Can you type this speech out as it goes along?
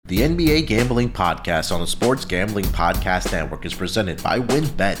The NBA Gambling Podcast on the Sports Gambling Podcast Network is presented by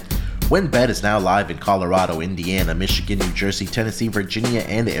WynnBET. WynnBET is now live in Colorado, Indiana, Michigan, New Jersey, Tennessee, Virginia,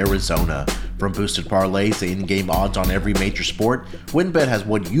 and Arizona. From boosted parlays to in-game odds on every major sport, WynnBET has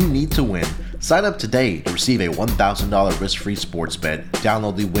what you need to win. Sign up today to receive a $1,000 risk-free sports bet.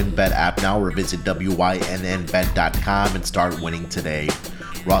 Download the WynnBET app now or visit wynnbet.com and start winning today.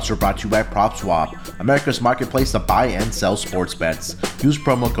 Roster brought to you by PropSwap, America's marketplace to buy and sell sports bets. Use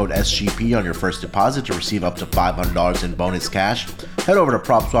promo code SGP on your first deposit to receive up to $500 in bonus cash. Head over to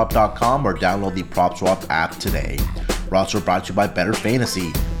PropSwap.com or download the PropSwap app today. Roster brought to you by Better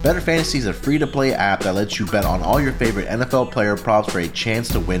Fantasy. Better Fantasy is a free-to-play app that lets you bet on all your favorite NFL player props for a chance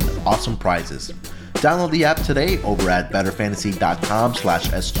to win awesome prizes. Download the app today over at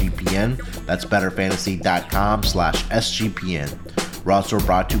betterfantasy.com/SGPN. That's betterfantasy.com/SGPN. We're also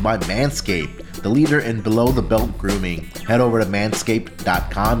brought to you by Manscaped, the leader in below-the-belt grooming. Head over to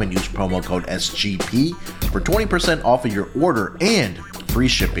manscaped.com and use promo code SGP for 20% off of your order and free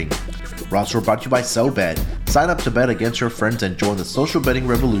shipping. We're also brought to you by SoBet. Sign up to bet against your friends and join the social betting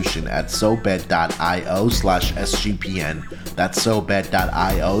revolution at SoBet.io/SGPN. That's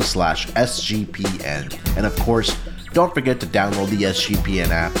SoBet.io/SGPN. And of course, don't forget to download the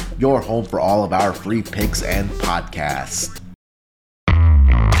SGPN app, your home for all of our free picks and podcasts.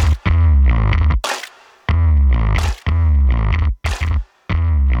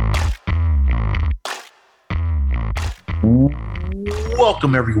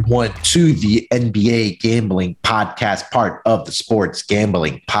 Welcome, everyone, to the NBA Gambling Podcast, part of the Sports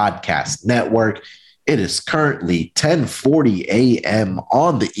Gambling Podcast Network. It is currently 10:40 a.m.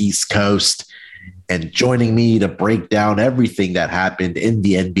 on the East Coast, and joining me to break down everything that happened in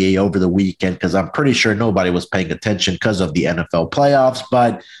the NBA over the weekend, because I'm pretty sure nobody was paying attention because of the NFL playoffs,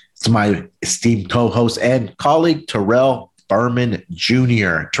 but it's my esteemed co-host and colleague, Terrell Furman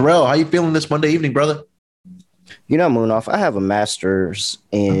Jr. Terrell, how you feeling this Monday evening, brother? You know, Moonoff, I have a master's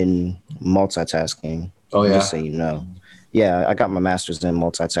in multitasking. Oh, yeah? Just so you know. Yeah, I got my master's in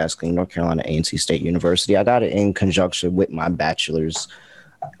multitasking, North Carolina A&T State University. I got it in conjunction with my bachelor's.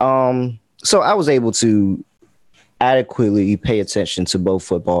 So I was able to adequately pay attention to both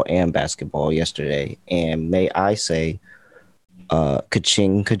football and basketball yesterday. And may I say,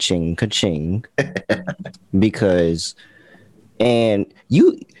 ka-ching, ka-ching, ka-ching. Because, and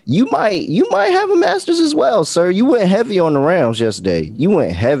you might have a master's as well, sir. You went heavy on the Rams yesterday.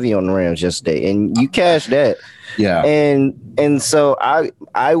 And you cashed that. Yeah. And so I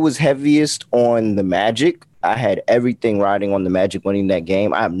was heaviest on the Magic. I had everything riding on the Magic winning that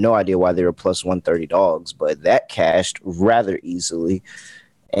game. I have no idea why they were plus 130 dogs, but that cashed rather easily.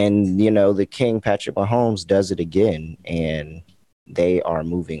 And, you know, the King, Patrick Mahomes, does it again, and they are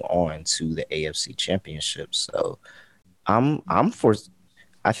moving on to the AFC Championship. So I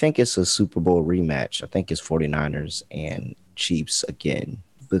think it's a Super Bowl rematch. I think it's 49ers and Chiefs again,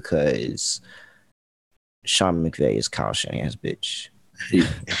 because Sean McVay is Kyle Shanahan's bitch. He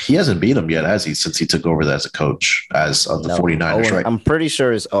hasn't beat him yet, has he, since he took over as a coach as of the 49ers, right? I'm pretty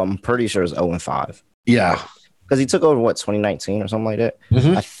sure it's 0-5. Yeah. Because he took over, 2019 or something like that?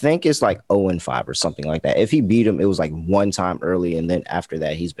 Mm-hmm. I think it's like 0-5 or something like that. If he beat him, it was like one time early, and then after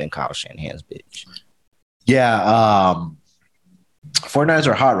that, he's been Kyle Shanahan's bitch. Yeah, 49ers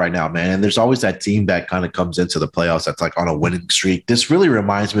are hot right now, man. And there's always that team that kind of comes into the playoffs that's like on a winning streak. This really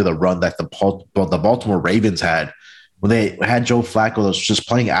reminds me of the run that the Baltimore Ravens had when they had Joe Flacco that was just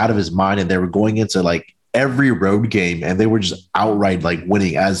playing out of his mind, and they were going into like every road game, and they were just outright like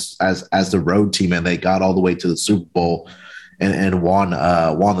winning as the road team, and they got all the way to the Super Bowl and won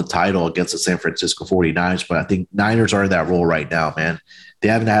the title against the San Francisco 49ers. But I think Niners are in that role right now, man. They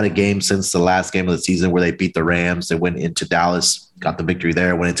haven't had a game since the last game of the season where they beat the Rams. They went into Dallas, got the victory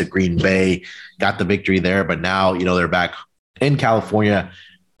there, went into Green Bay, got the victory there. But now, you know, they're back in California.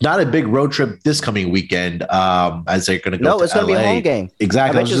 Not a big road trip this coming weekend, as they're going to go to LA. No, it's going to be a home game.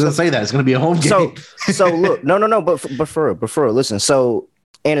 Exactly. I was just going to say that. It's going to be a home game. So look, no. But for real, listen. So,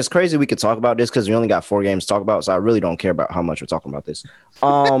 and it's crazy we could talk about this because we only got 4 games to talk about. So I really don't care about how much we're talking about this.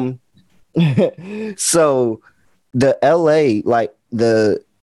 So the LA, like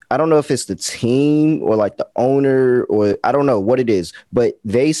I don't know if it's the team or like the owner, or I don't know what it is, but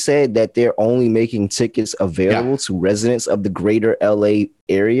they said that they're only making tickets available to residents of the greater LA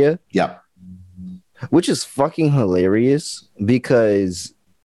area. Yeah. Which is fucking hilarious because,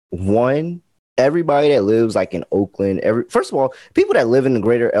 one, everybody that lives like in Oakland, first of all, people that live in the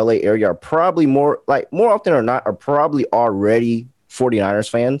greater LA area are probably more often or not are probably already 49ers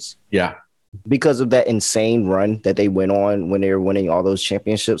fans. Yeah. because of that insane run that they went on when they were winning all those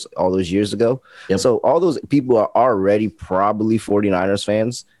championships all those years ago. Yep. So all those people are already probably 49ers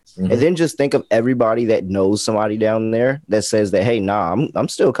fans. Mhm. And then just think of everybody that knows somebody down there that says that, hey, nah, I'm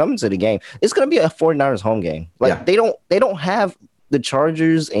still coming to the game. It's gonna be a 49ers home game. Like Yeah. they don't have the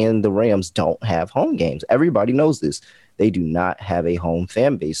Chargers and the Rams don't have home games. Everybody knows this. They do not have a home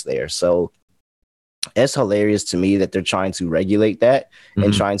fan base there. So it's hilarious to me that they're trying to regulate that and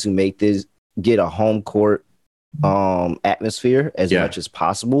Mhm. trying to make this get a home court atmosphere as Yeah. much as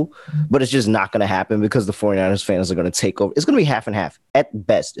possible, but it's just not going to happen because the 49ers fans are going to take over. It's going to be half and half. At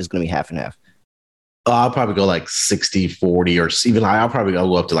best, it's going to be half and half. I'll probably go like 60-40 or even I'll probably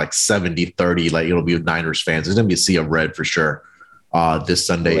go up to like 70-30. Like it'll be Niners fans. It's going to be a sea of red for sure this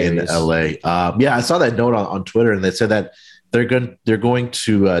Sunday Hilarious. in LA. Yeah, I saw that note on Twitter and they said that they're going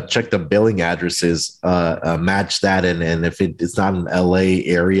to check the billing addresses, match that. And if it's not an LA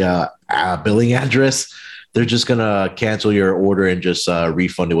area billing address, they're just going to cancel your order and just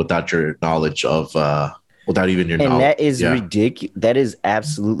refund it without your knowledge of without even your knowledge. And that is Yeah. ridiculous. That is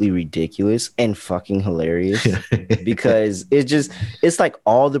absolutely ridiculous and fucking hilarious because it's like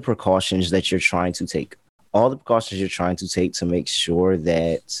all the precautions that you're trying to take, to make sure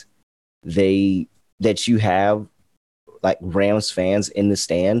that you have like Rams fans in the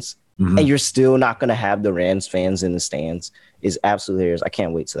stands, Mhm. and you're still not going to have the Rams fans in the stands is absolutely hilarious. I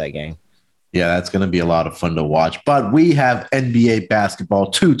can't wait to that game. Yeah, that's going to be a lot of fun to watch. But we have NBA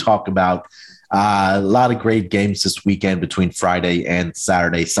basketball to talk about. A lot of great games this weekend between Friday and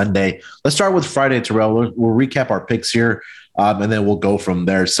Saturday, Sunday. Let's start with Friday, Terrell. We'll recap our picks here, and then we'll go from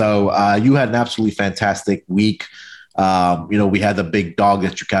there. So you had an absolutely fantastic week. We had the big dog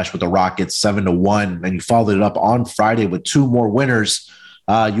that you cashed with the Rockets 7-1, and you followed it up on Friday with two more winners.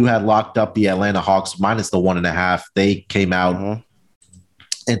 You had locked up the Atlanta Hawks minus the 1.5. They came out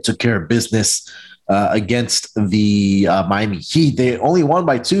and took care of business against the Miami Heat. They only won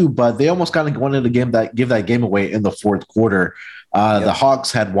by 2, but they almost kind of wanted to give that game away in the fourth quarter. The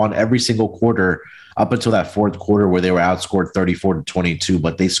Hawks had won every single quarter up until that fourth quarter where they were outscored 34-22,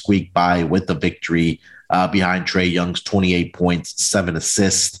 but they squeaked by with the victory behind Trae Young's 28 points, 7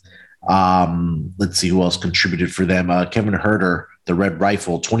 assists. Let's see who else contributed for them. Kevin Huerter, the Red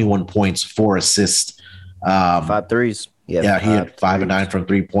Rifle, 21 points, 4 assists. 5 threes. Yeah, he had 5 and 9 from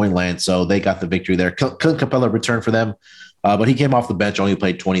 3-point land, so they got the victory there. Clint Capella returned for them, but he came off the bench, only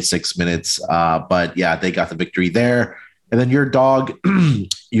played 26 minutes. But yeah, they got the victory there. And then your dog,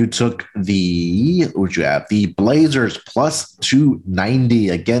 you took the Blazers plus 290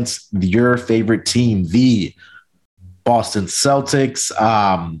 against your favorite team, the Boston Celtics.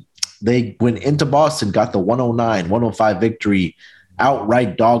 They went into Boston, got the 109-105 victory.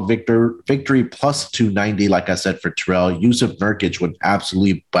 Outright dog victory plus 290, like I said, for Terrell. Yusuf Nurkic went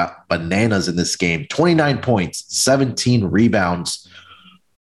absolutely bananas in this game. 29 points, 17 rebounds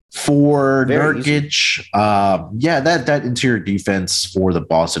for Nurkic. That interior defense for the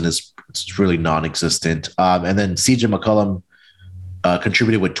Boston is really non-existent. And then CJ McCollum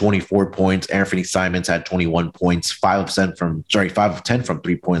contributed with 24 points. Anthony Simons had 21 points, 5 of 10 from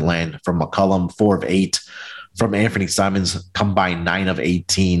 3-point land from McCollum, 4 of 8 from Anthony Simons, combined 9 of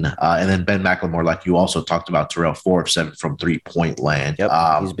 18. And then Ben McLemore, like you also talked about, Terrell, 4 of 7 from 3-point land. Yep,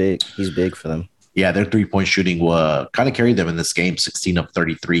 he's big. He's big for them. Yeah, their 3-point shooting kind of carried them in this game, 16 of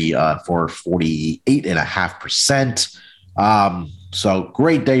 33 for 48.5%. So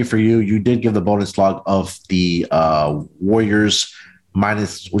great day for you. You did give the bonus log of the Warriors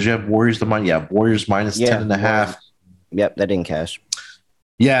minus. Would you have Warriors the money? Yeah, Warriors minus 10.5. Yep, that didn't cash.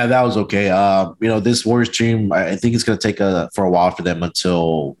 Yeah, that was okay. This Warriors team, I think it's going to take for a while for them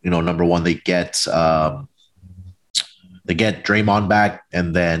until, number one, they get Draymond back,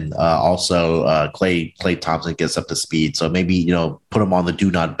 and then also Klay Thompson gets up to speed. So maybe, put him on the do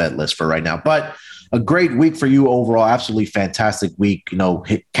not bet list for right now. But a great week for you overall. Absolutely fantastic week.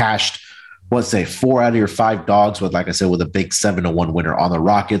 Cashed, 4 out of your 5 dogs with, like I said, with a big 7-1 winner on the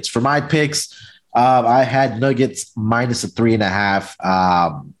Rockets. For my picks, I had Nuggets minus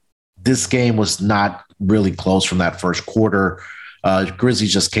 3.5. This game was not really close from that first quarter.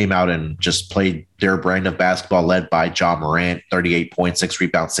 Grizzlies just came out and just played their brand of basketball led by Ja Morant, 38 points, 6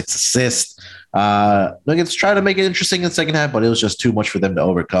 rebounds, 6 assists. Nuggets tried to make it interesting in the second half, but it was just too much for them to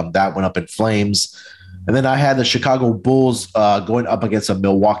overcome. That went up in flames. And then I had the Chicago Bulls going up against the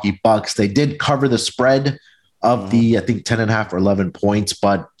Milwaukee Bucks. They did cover the spread of the, I think, 10.5 or 11 points,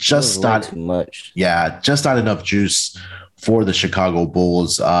 but just not too much. Yeah, just not enough juice for the Chicago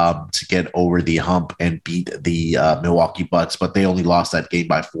Bulls to get over the hump and beat the Milwaukee Bucks. But they only lost that game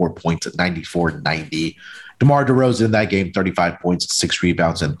by 4 points at 94-90. DeMar DeRozan in that game, 35 points, 6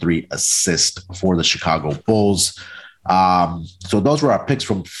 rebounds, and 3 assists for the Chicago Bulls. So those were our picks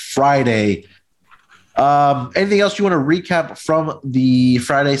from Friday. Anything else you want to recap from the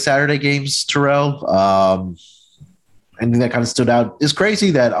Friday, Saturday games, Terrell? Anything that kind of stood out? It's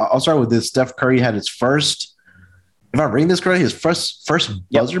crazy that I'll start with this. Steph Curry had his first, if I'm reading this correctly, his first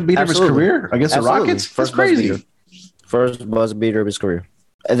buzzer beater of his career against the Rockets. First crazy. First buzzer beater of his career.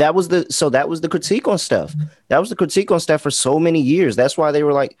 That was the critique on Steph. That was the critique on Steph for so many years. That's why they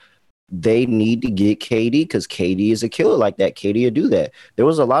were like, they need to get KD because KD is a killer like that. KD will do that. There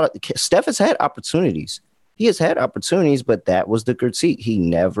was a lot of Steph has had opportunities. He has had opportunities, but that was the critique. He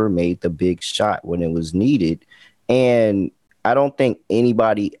never made the big shot when it was needed. And I don't think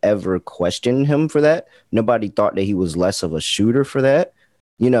anybody ever questioned him for that. Nobody thought that he was less of a shooter for that.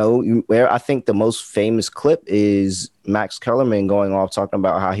 You know, where I think the most famous clip is Max Kellerman going off talking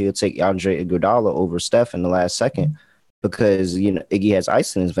about how he would take Andre Iguodala over Steph in the last second because, you know, Iggy has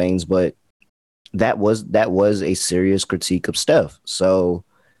ice in his veins, but that was a serious critique of Steph. So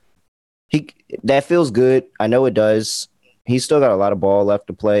that feels good. I know it does. He's still got a lot of ball left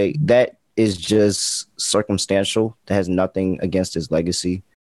to play. That is just circumstantial. That has nothing against his legacy.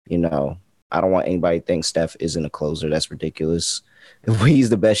 You know, I don't want anybody to think Steph isn't a closer. That's ridiculous. He's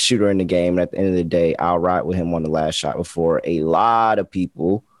the best shooter in the game. And at the end of the day, I'll ride with him on the last shot before a lot of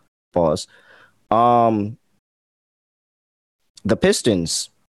people. Pause. The Pistons.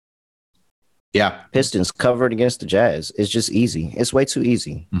 Yeah. Pistons covered against the Jazz. It's just easy. It's way too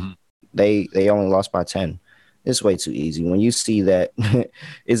easy. Mm-hmm. They only lost by 10. It's way too easy. When you see that,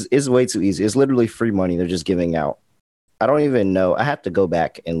 it's way too easy. It's literally free money they're just giving out. I don't even know. I have to go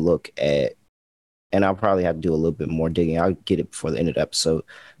back and look at, and I'll probably have to do a little bit more digging. I'll get it before the end of the episode.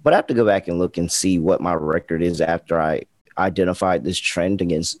 But I have to go back and look and see what my record is after I identified this trend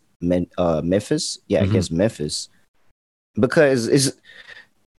against Memphis. Yeah, against Memphis. Because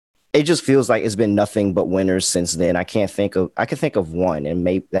it just feels like it's been nothing but winners since then. I can think of one, and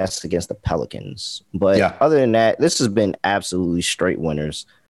maybe that's against the Pelicans. But other than that, this has been absolutely straight winners.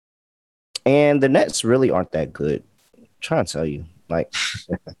 And the Nets really aren't that good. I'm trying to tell you, like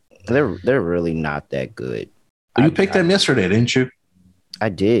they're really not that good. You picked them yesterday, didn't you? I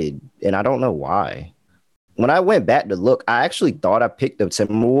did, and I don't know why. When I went back to look, I actually thought I picked the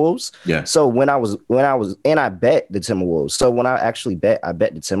Timberwolves. Yeah. So when I was, and I bet the Timberwolves. So when I actually I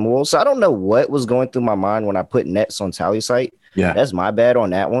bet the Timberwolves. So I don't know what was going through my mind when I put Nets on tally site. Yeah. That's my bad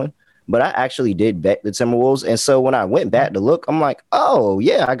on that one. But I actually did bet the Timberwolves. And so when I went back to look, I'm like, oh,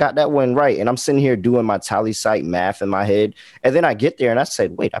 yeah, I got that one right. And I'm sitting here doing my tally site math in my head. And then I get there and I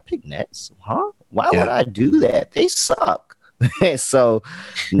said, wait, I picked Nets? Huh? Why would I do that? They suck. So,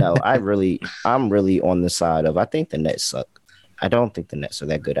 no, I'm really on the side of I think the Nets suck. I don't think the Nets are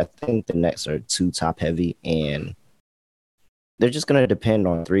that good. I think the Nets are too top heavy, and they're just going to depend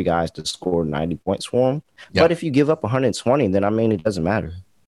on three guys to score 90 points for them. Yeah. But if you give up 120, then I mean, it doesn't matter.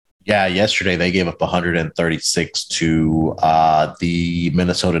 Yeah, yesterday they gave up 136 to the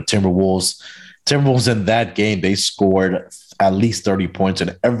Minnesota Timberwolves. Timberwolves in that game, they scored at least 30 points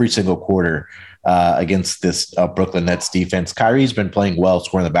in every single quarter against this Brooklyn Nets defense. Kyrie's been playing well,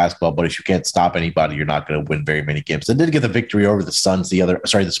 scoring the basketball, but if you can't stop anybody, you're not going to win very many games. They did get the victory over the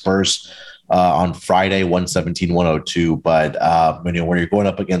the Spurs on Friday, 117-102. But when you're going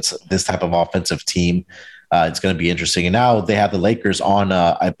up against this type of offensive team, it's going to be interesting. And now they have the Lakers on,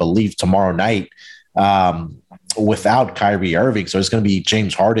 I believe, tomorrow night without Kyrie Irving. So it's going to be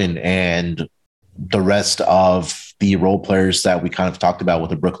James Harden and the rest of the role players that we kind of talked about with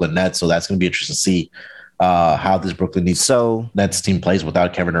the Brooklyn Nets. So that's going to be interesting to see how this Brooklyn Nets team plays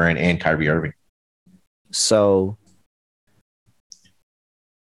without Kevin Durant and Kyrie Irving. So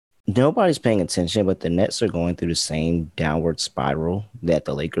nobody's paying attention, but the Nets are going through the same downward spiral that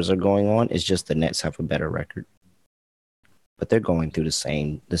the Lakers are going on. It's just the Nets have a better record, but they're going through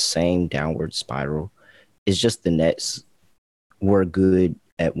the same downward spiral. It's just the Nets were good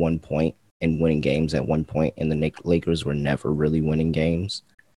at one point and winning games at one point, and the Lakers were never really winning games.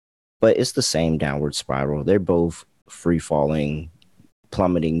 But it's the same downward spiral. They're both free falling,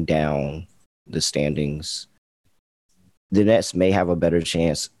 plummeting down the standings. The Nets may have a better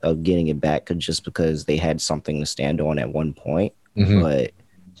chance of getting it back just because they had something to stand on at one point, but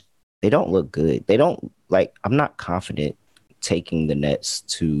they don't look good. They don't I'm not confident taking the Nets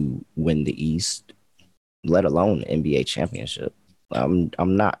to win the East, let alone NBA championship. I'm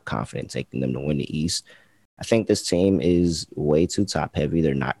not confident taking them to win the East. I think this team is way too top heavy.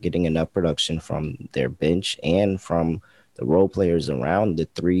 They're not getting enough production from their bench and from the role players around the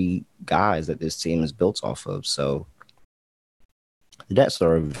three guys that this team is built off of. So The Nets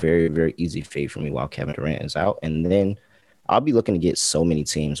are a very, very easy fade for me while Kevin Durant is out. And then I'll be looking to get so many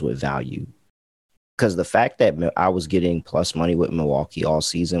teams with value. Because the fact that I was getting plus money with Milwaukee all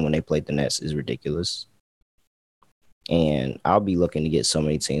season when they played the Nets is ridiculous. And I'll be looking to get so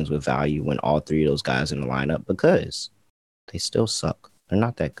many teams with value when all three of those guys in the lineup because they still suck. They're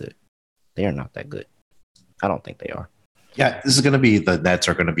not that good. They are not that good. I don't think they are. Yeah, this is going to be the Nets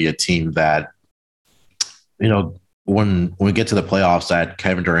are going to be a team that, you know, when we get to the playoffs, that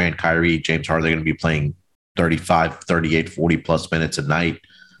Kevin Durant, Kyrie, James Harden, they're going to be playing 35, 38, 40 plus minutes a night.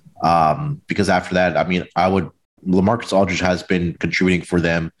 Because after that, I mean, LaMarcus Aldridge has been contributing for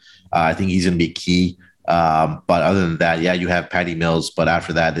them. I think he's going to be key. But other than that, yeah, you have Patty Mills, but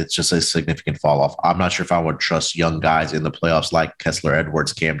after that, it's just a significant fall off. I'm not sure if I would trust young guys in the playoffs like Kessler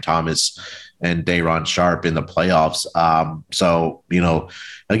Edwards, Cam Thomas, and Day'Ron Sharpe in the playoffs. So, you know,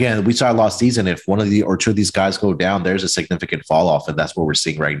 again, we saw last season, if one of the or two of these guys go down, there's a significant fall off. And that's what we're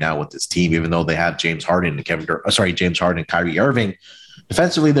seeing right now with this team, even though they have James Harden and Kyrie Irving.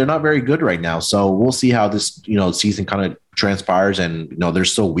 Defensively, they're not very good right now. So we'll see how this, you know, season kind of transpires. And, you know, they're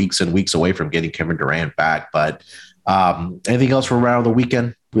still weeks and weeks away from getting Kevin Durant back. But anything else for around the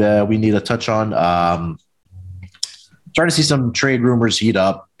weekend we need to touch on? Starting to see some trade rumors heat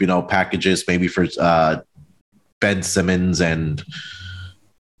up, you know, packages maybe for Ben Simmons and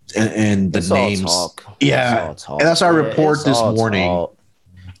the It's names. all talk. Yeah. It's all talk. And that's our Yeah, report it's this all morning. talk.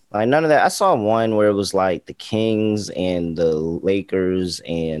 Like none of that. I saw one where it was like the Kings and the Lakers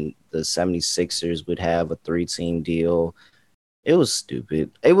and the 76ers would have a 3-team deal. It was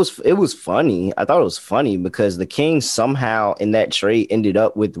stupid. It was funny. I thought it was funny because the Kings somehow in that trade ended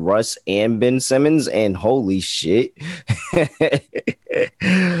up with Russ and Ben Simmons, and holy shit.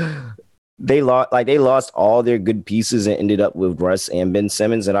 They lost all their good pieces and ended up with Russ and Ben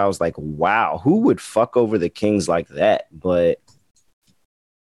Simmons. And I was like, wow, who would fuck over the Kings like that? But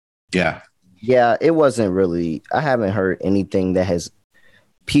Yeah. yeah, it wasn't really. I haven't heard anything that has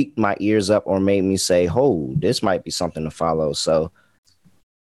piqued my ears up or made me say, "Oh, this might be something to follow." So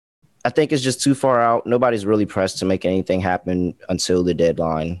I think it's just too far out. Nobody's really pressed to make anything happen until the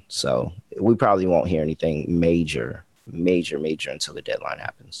deadline. So we probably won't hear anything major until the deadline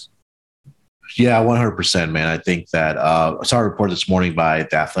happens. Yeah, 100%, man. I think that I saw a report this morning by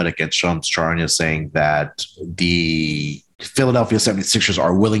The Athletic and Shams Charania saying that the Philadelphia 76ers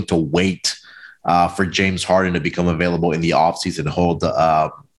are willing to wait for James Harden to become available in the offseason, hold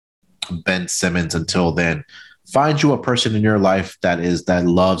Ben Simmons until then. Find you a person in your life that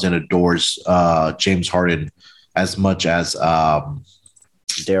loves and adores James Harden as much as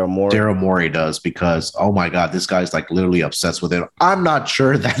Daryl Morey does, because oh my God, this guy's like literally obsessed with it. I'm not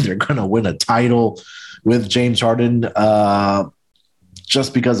sure that they're gonna win a title with James Harden,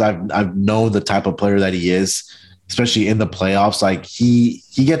 just because I've known the type of player that he is, especially in the playoffs. Like he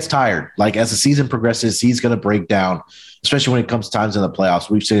gets tired. Like as the season progresses, he's gonna break down, especially when it comes times in the playoffs.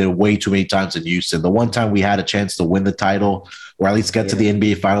 We've seen it way too many times in Houston. The one time we had a chance to win the title or at least get to the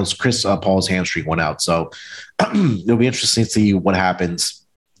NBA Finals, Chris Paul's hamstring went out. So it'll be interesting to see what happens.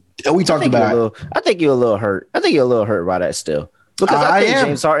 We talked about. I think you're a little hurt. I think you're a little hurt by that still, because I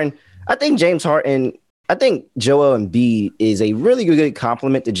think James Harden. I think Joel Embiid is a really good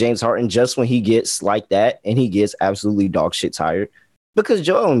compliment to James Harden just when he gets like that and he gets absolutely dog shit tired. Because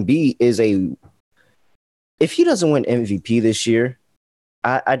Joel Embiid if he doesn't win MVP this year,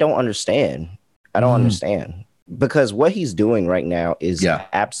 I don't understand. I don't understand. Because what he's doing right now is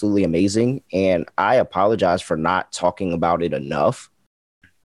absolutely amazing. And I apologize for not talking about it enough.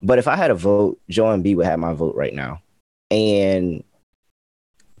 But if I had a vote, Joel Embiid would have my vote right now. And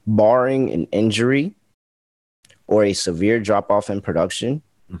barring an injury or a severe drop-off in production,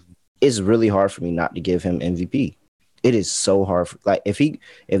 it's really hard for me not to give him MVP. It is so hard.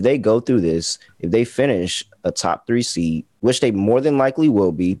 If they go through this, if they finish a top 3 seed, which they more than likely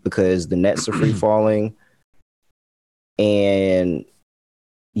will be because the Nets are free falling, and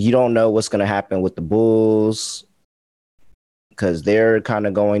you don't know what's going to happen with the Bulls because they're kind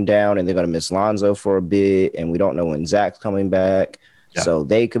of going down and they're going to miss Lonzo for a bit, and we don't know when Zach's coming back. Yeah. So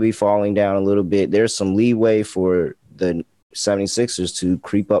they could be falling down a little bit. There's some leeway for the 76ers to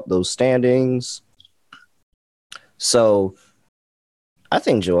creep up those standings. So I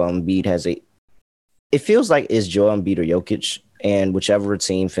think Joel Embiid it feels like it's Joel Embiid or Jokic, and whichever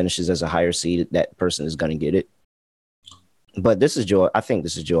team finishes as a higher seed, that person is going to get it. But I think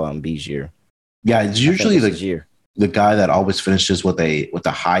this is Joel Embiid's year. Yeah, it's usually the guy that always finishes with the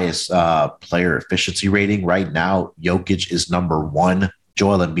highest player efficiency rating. Right now, Jokic is number 1.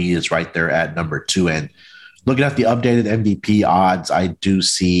 Joel Embiid is right there at number 2. And looking at the updated MVP odds, I do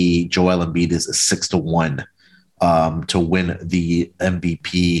see Joel Embiid is a 6-1 to win the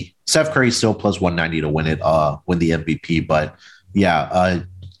MVP. Steph Curry still plus 190 to win the MVP. But yeah,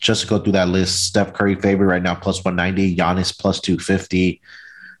 just to go through that list, Steph Curry favorite right now plus 190, Giannis plus 250,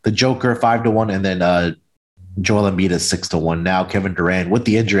 the Joker 5-1, and then Joel Embiid is 6-1. Now Kevin Durant with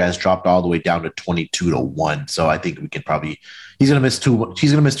the injury has dropped all the way down to 22-1. So I think we can probably he's gonna miss too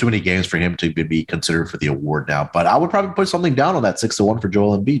many games for him to be considered for the award now. But I would probably put something down on that 6-1 for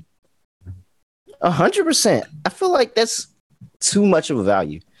Joel Embiid. 100%. I feel like that's too much of a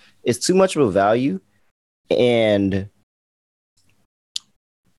value. It's too much of a value, and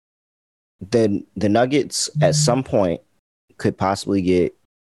the Nuggets at some point could possibly get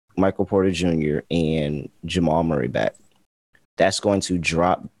Michael Porter Jr. and Jamal Murray back. That's going to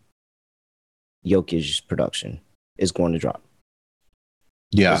drop Jokic's production. It's going to drop.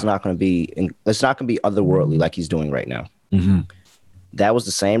 Yeah, it's not going to be otherworldly like he's doing right now. Mm-hmm. That was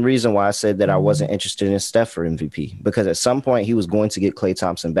the same reason why I said that I wasn't interested in Steph for MVP, because at some point he was going to get Klay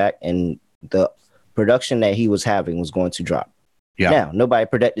Thompson back, and the production that he was having was going to drop. Yeah. Now, nobody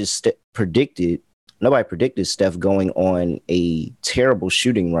predicted Steph going on a terrible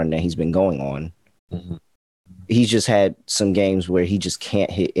shooting run that he's been going on. Mm-hmm. He's just had some games where he just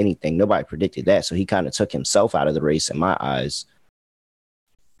can't hit anything. Nobody predicted that, so he kind of took himself out of the race in my eyes.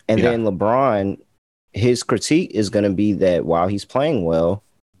 And then LeBron, his critique is going to be that while he's playing well,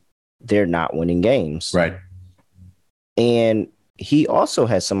 they're not winning games. Right. And he also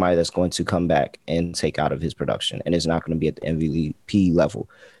has somebody that's going to come back and take out of his production, and it's not going to be at the MVP level.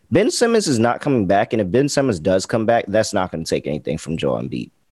 Ben Simmons is not coming back, and if Ben Simmons does come back, that's not going to take anything from Joel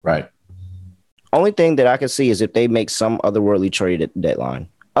Embiid. Right. Only thing that I can see is if they make some otherworldly trade at the deadline.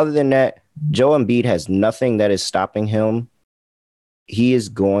 Other than that, Joel Embiid has nothing that is stopping him. He is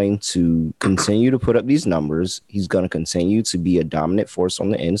going to continue to put up these numbers. He's going to continue to be a dominant force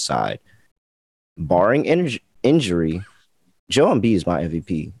on the inside. Barring injury, Joel Embiid is my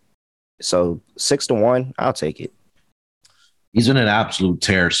MVP. So 6-1, I'll take it. He's in an absolute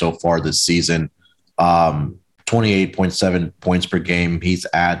tear so far this season. 28.7 points per game. He's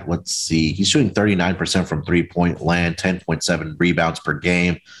at, he's shooting 39% from 3-point land, 10.7 rebounds per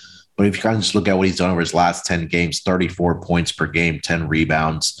game. But if you kind of just look at what he's done over his last 10 games, 34 points per game, 10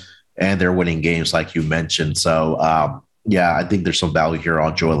 rebounds, and they're winning games like you mentioned. So, I think there's some value here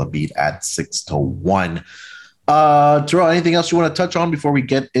on Joel Embiid at 6-1. Terrell, anything else you want to touch on before we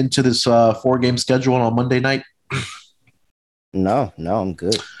get into this 4-game schedule on Monday night? No, I'm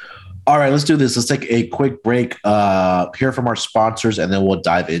good. All right, let's do this. Let's take a quick break, hear from our sponsors, and then we'll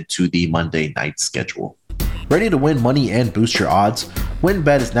dive into the Monday night schedule. Ready to win money and boost your odds?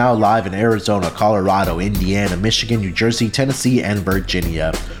 WynnBET is now live in Arizona, Colorado, Indiana, Michigan, New Jersey, Tennessee, and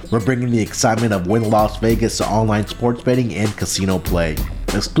Virginia. We're bringing the excitement of Wynn Las Vegas to online sports betting and casino play.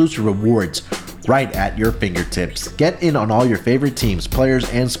 Exclusive rewards right at your fingertips. Get in on all your favorite teams, players,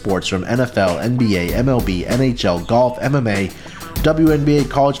 and sports from NFL, NBA, MLB, NHL, golf, MMA, WNBA,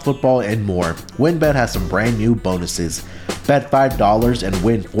 college football, and more. WynnBET has some brand new bonuses. Bet $5 and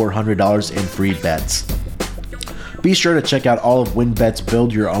win $400 in free bets. Be sure to check out all of WynnBET's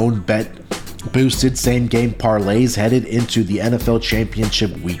Build Your Own Bet boosted same-game parlays headed into the NFL Championship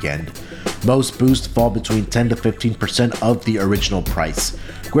weekend. Most boosts fall between 10 to 15% of the original price.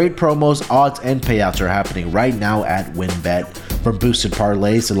 Great promos, odds, and payouts are happening right now at WynnBET. From boosted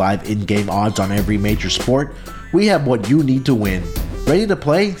parlays to live in-game odds on every major sport, we have what you need to win. Ready to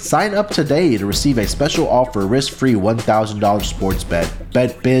play? Sign up today to receive a special offer, risk-free $1,000 sports bet.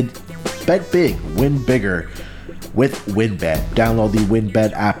 Bet big, win bigger with WynnBET. Download the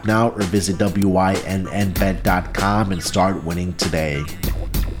WynnBET app now or visit wynnbet.com and start winning today.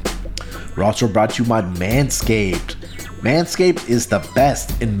 We're also brought to you by Manscaped. Manscaped is the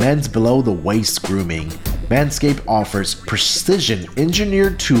best in men's below-the-waist grooming. Manscaped offers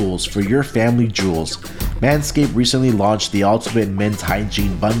precision-engineered tools for your family jewels. Manscaped recently launched the ultimate men's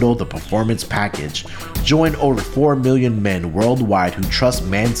hygiene bundle, the Performance Package. Join over 4 million men worldwide who trust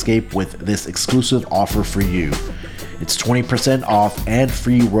Manscaped with this exclusive offer for you. It's 20% off and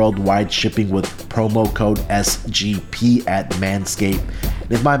free worldwide shipping with promo code SGP at Manscaped.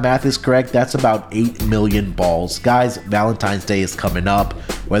 And if my math is correct, that's about 8 million balls. Guys, Valentine's Day is coming up.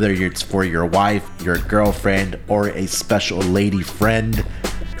 Whether it's for your wife, your girlfriend, or a special lady friend,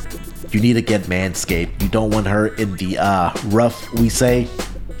 you need to get Manscaped. You don't want her in the rough, we say.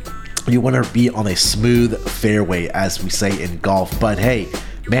 You want her to be on a smooth fairway, as we say in golf. But hey,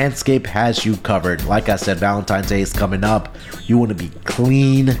 Manscaped has you covered. Like I said, Valentine's Day is coming up. You want to be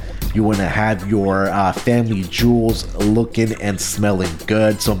clean. You want to have your family jewels looking and smelling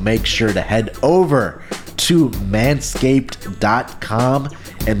good. So make sure to head over to manscaped.com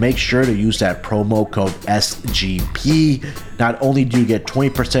and make sure to use that promo code SGP. Not only do you get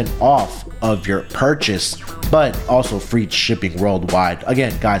 20% off of your purchase, but also free shipping worldwide.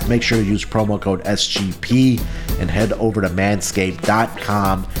 Again, guys, make sure to use promo code SGP and head over to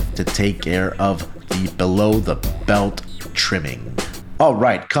manscaped.com to take care of the below the belt trimming. All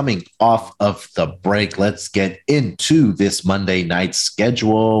right, coming off of the break, let's get into this Monday night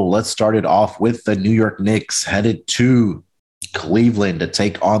schedule. Let's start it off with the New York Knicks headed to Cleveland to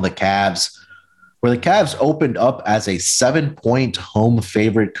take on the Cavs, where the Cavs opened up as a 7-point home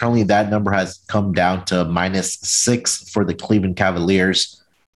favorite. Currently, that number has come down to -6 for the Cleveland Cavaliers.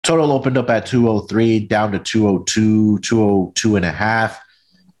 Total opened up at 203, down to 202, 202.5.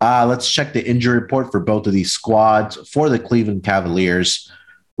 Let's check the injury report for both of these squads. For the Cleveland Cavaliers,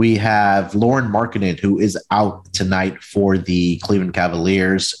 we have Lauri Markkanen, who is out tonight for the Cleveland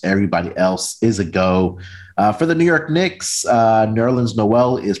Cavaliers. Everybody else is a go. For the New York Knicks, Nerlens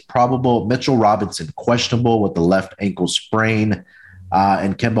Noel is probable. Mitchell Robinson questionable with the left ankle sprain.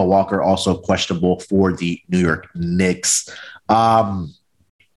 And Kemba Walker also questionable for the New York Knicks.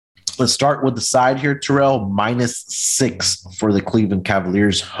 Let's start with the side here, Terrell. -6 for the Cleveland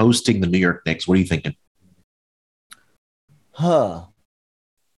Cavaliers hosting the New York Knicks. What are you thinking?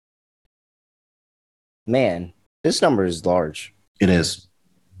 Man, this number is large. It is.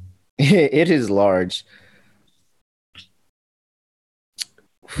 It is large.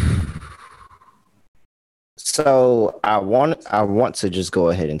 So I want to just go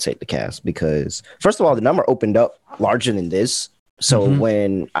ahead and take the Cavs because, first of all, the number opened up larger than this. So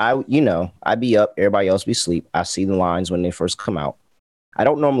when I be up, everybody else be asleep. I see the lines when they first come out. I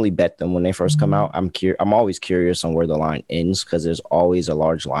don't normally bet them when they first come out. I'm always curious on where the line ends because there's always a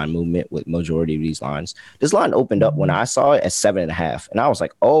large line movement with majority of these lines. This line opened up when I saw it at 7.5, and I was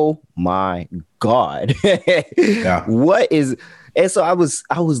like, "Oh my God, yeah. What is?" And so I was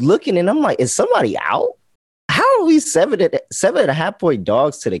looking, and I'm like, "Is somebody out? How are we 7.5 point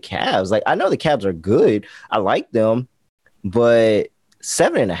dogs to the Cavs? Like, I know the Cavs are good. I like them." But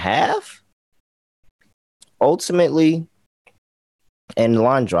 7.5 ultimately, and the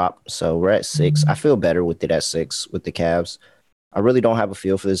line dropped. So we're at 6. I feel better with it at 6 with the Cavs. I really don't have a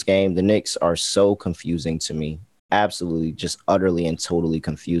feel for this game. The Knicks are so confusing to me. Absolutely, just utterly and totally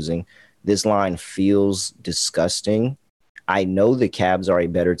confusing. This line feels disgusting. I know the Cavs are a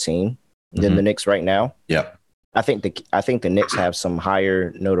better team than the Knicks right now. Yeah. I think the Knicks have some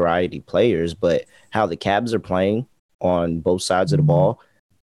higher notoriety players, but how the Cavs are playing on both sides of the ball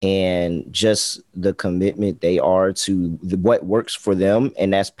and just the commitment they are to what works for them,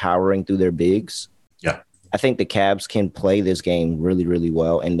 and that's powering through their bigs. Yeah. I think the Cavs can play this game really, really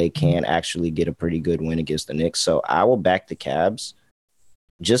well, and they can actually get a pretty good win against the Knicks. So I will back the Cavs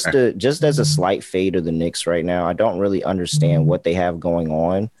just as a slight fade of the Knicks right now. I don't really understand what they have going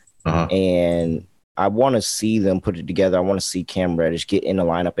on. And I want to see them put it together. I want to see Cam Reddish get in the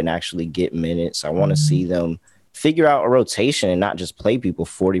lineup and actually get minutes. I want to see them figure out a rotation and not just play people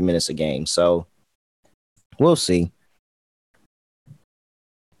 40 minutes a game. So we'll see.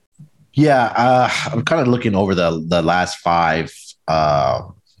 Yeah, I'm kind of looking over the last five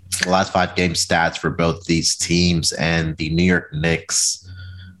game stats for both these teams, and the New York Knicks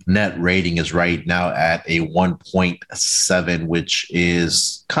net rating is right now at a 1.7, which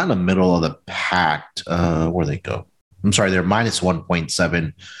is kind of middle of the pack. Where they go? I'm sorry, they're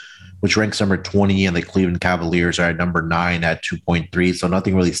 -1.7, which ranks number 20, and the Cleveland Cavaliers are at number 9 at 2.3. So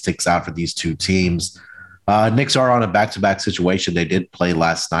nothing really sticks out for these two teams. Knicks are on a back-to-back situation. They did play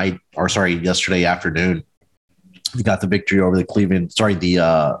yesterday afternoon. They got the victory over the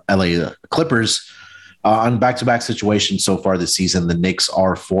LA Clippers. On back-to-back situation so far this season, the Knicks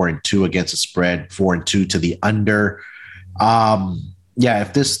are 4-2 against the spread, 4-2 to the under.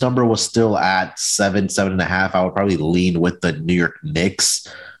 If this number was still at 7.5, I would probably lean with the New York Knicks.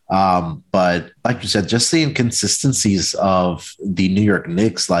 But like you said, just the inconsistencies of the New York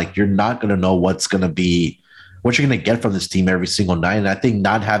Knicks, like you're not going to know what you're going to get from this team every single night. And I think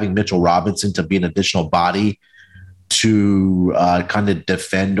not having Mitchell Robinson to be an additional body to kind of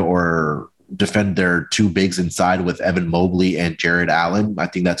defend their two bigs inside with Evan Mobley and Jared Allen, I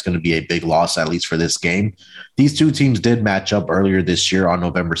think that's going to be a big loss, at least for this game. These two teams did match up earlier this year on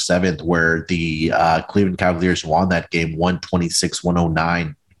November 7th, where the Cleveland Cavaliers won that game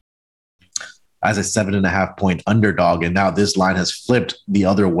 126-109 as a 7.5 point underdog. And now this line has flipped the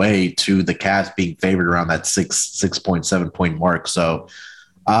other way to the Cavs being favored around that 6.7 point mark. So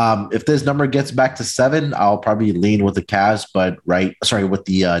if this number gets back to 7, I'll probably lean with the Cavs, with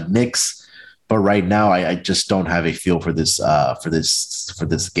the Knicks. But right now, I just don't have a feel for this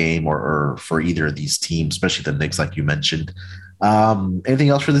game or for either of these teams, especially the Knicks, like you mentioned. Anything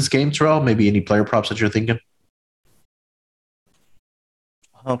else for this game, Terrell? Maybe any player props that you're thinking?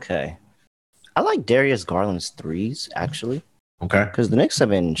 Okay. I like Darius Garland's threes, actually, Okay. because the Knicks have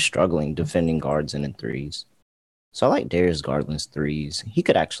been struggling defending guards and in threes. So I like Darius Garland's threes. He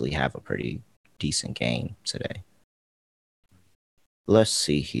could actually have a pretty decent game today. Let's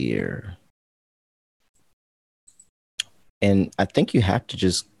see here. And I think you have to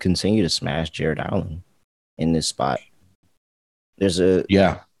just continue to smash Jared Allen in this spot.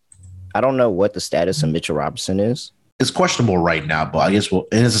 Yeah. I don't know what the status of Mitchell Robinson is. It's questionable right now, but I guess it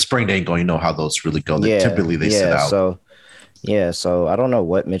is a spring day going. You know how those really go. Typically they sit out. So I don't know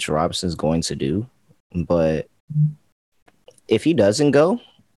what Mitchell Robinson is going to do, but if he doesn't go,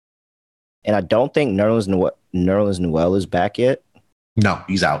 and I don't think Nerlens Noel is back yet. No,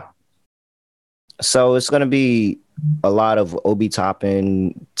 he's out. So it's going to be a lot of Obi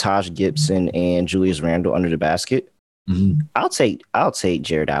Toppin, Taj Gibson, and Julius Randle under the basket. Mm-hmm. I'll take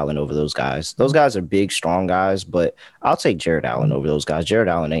Jared Allen over those guys. Those guys are big, strong guys, but I'll take Jared Allen over those guys. Jared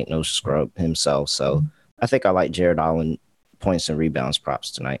Allen ain't no scrub himself, so I think I like Jared Allen points and rebounds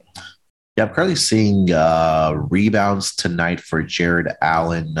props tonight. Yeah, I'm currently seeing rebounds tonight for Jared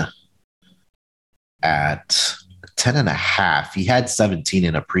Allen at 10.5. He had 17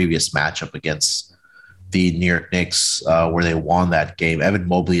 in a previous matchup against the New York Knicks where they won that game. Evan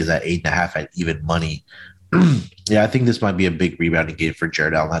Mobley is at 8.5 at even money. Yeah, I think this might be a big rebounding game for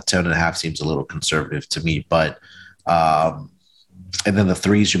Jared Allen. That 10.5 seems a little conservative to me, but and then the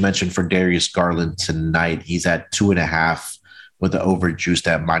threes you mentioned for Darius Garland tonight, he's at 2.5 with the over juiced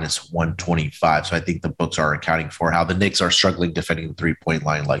at -125. So I think the books are accounting for how the Knicks are struggling defending the 3-point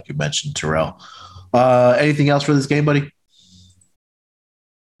line, like you mentioned, Terrell. Anything else for this game, buddy?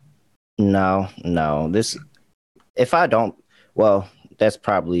 No. That's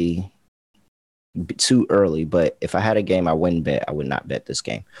probably too early, but if I had a game I wouldn't bet, I would not bet this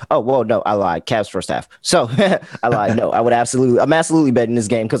game. Oh, well, no, I lied. Cavs first half. So I lied. No, I'm absolutely betting this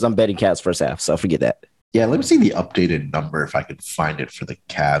game because I'm betting Cavs first half. So forget that. Yeah, let me see the updated number if I could find it for the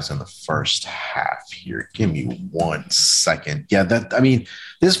Cavs in the first half here. Give me 1 second. Yeah, this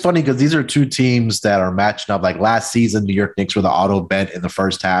is funny because these are two teams that are matching up. Like last season, New York Knicks were the auto bet in the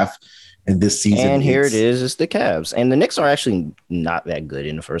first half. And this season, and here it is. It's the Cavs. And the Knicks are actually not that good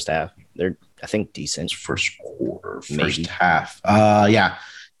in the first half. They're, I think, decent. First quarter, first half. Yeah.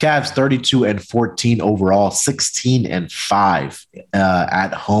 Cavs 32-14 overall, 16-5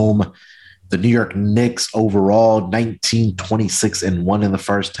 at home. The New York Knicks overall 19-26-1 in the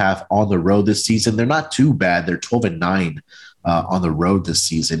first half on the road this season. They're not too bad. They're 12-9 on the road this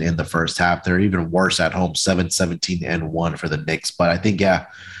season in the first half. They're even worse at home, 7-17-1 for the Knicks. But I think, if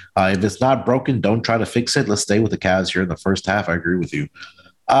it's not broken, don't try to fix it. Let's stay with the Cavs here in the first half. I agree with you.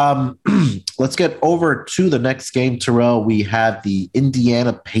 Let's get over to the next game, Terrell. We have the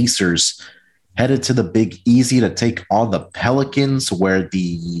Indiana Pacers headed to the Big Easy to take on the Pelicans, where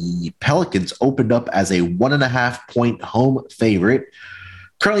the Pelicans opened up as a 1.5-point home favorite.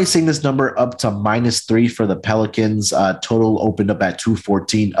 Currently seeing this number up to -3 for the Pelicans. Total opened up at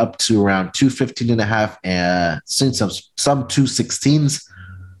 214, up to around 215.5, and since some 216s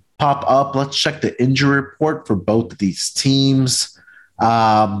pop up. Let's check the injury report for both of these teams.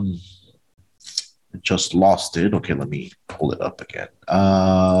 Just lost it. Okay, let me pull it up again.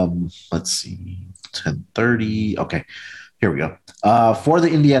 Let's see. 10:30. Okay, here we go. For the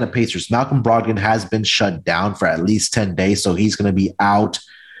Indiana Pacers, Malcolm Brogdon has been shut down for at least 10 days, so he's going to be out.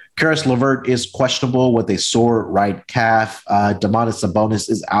 Karis LeVert is questionable with a sore right calf. Domantas Sabonis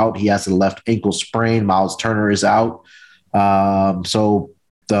is out. He has a left ankle sprain. Miles Turner is out. So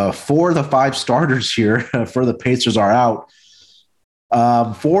the 4 of the 5 starters here for the Pacers are out.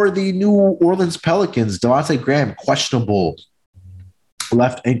 For the New Orleans Pelicans, Devontae Graham, questionable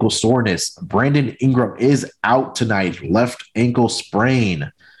left ankle soreness. Brandon Ingram is out tonight, left ankle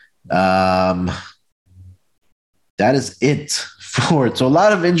sprain. That is it for it. So a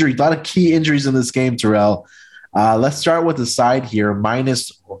lot of injuries, a lot of key injuries in this game, Terrell. Let's start with the side here,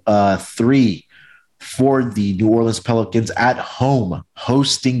 -3 for the New Orleans Pelicans at home,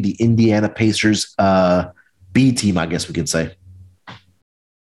 hosting the Indiana Pacers B team, I guess we could say.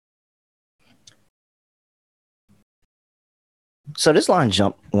 So this line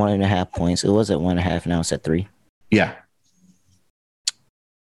jumped 1.5 points. It was at 1.5. Now it's at 3. Yeah.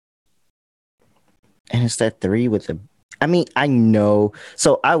 And it's that 3 with the. I mean, I know.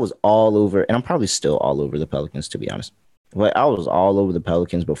 So I was all over, and I'm probably still all over the Pelicans, to be honest. But I was all over the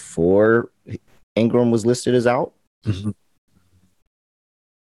Pelicans before Ingram was listed as out. Mm-hmm.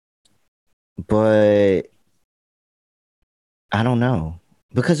 But I don't know.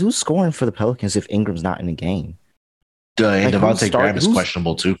 Because who's scoring for the Pelicans if Ingram's not in the game? And Like Devontae Graham is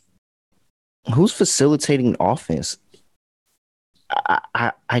questionable too. Who's facilitating offense?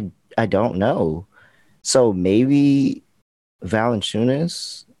 I don't know. So maybe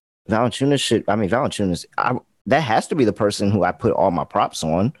Valanciunas. Valanciunas. That has to be the person who I put all my props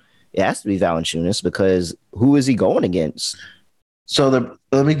on. It has to be Valanciunas because who is he going against? So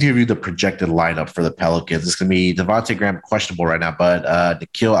let me give you the projected lineup for the Pelicans. It's going to be Devontae Graham, questionable right now, but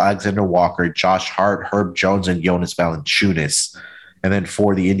Nickeil Alexander-Walker, Josh Hart, Herb Jones, and Jonas Valanciunas. And then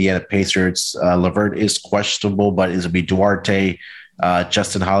for the Indiana Pacers, Levert is questionable, but it's going to be Duarte,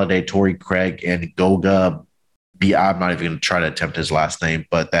 Justin Holiday, Torrey Craig, and Goga. I'm not even going to try to attempt his last name,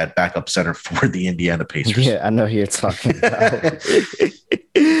 but that backup center for the Indiana Pacers. Yeah, I know who you're talking about.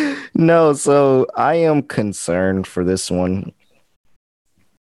 No, so I am concerned for this one.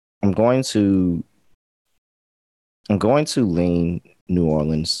 I'm going to lean New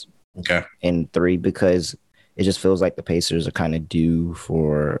Orleans in 3 because it just feels like the Pacers are kind of due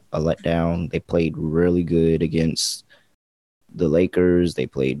for a letdown. They played really good against the Lakers. They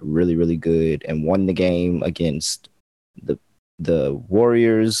played really, really good and won the game against the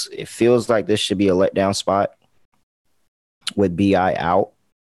Warriors. It feels like this should be a letdown spot with BI out.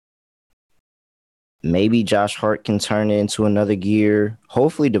 Maybe Josh Hart can turn it into another gear.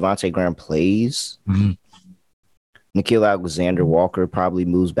 Hopefully Devontae Graham plays. Mm-hmm. Nickeil Alexander-Walker probably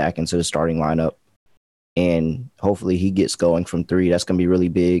moves back into the starting lineup. And hopefully he gets going from 3. That's going to be really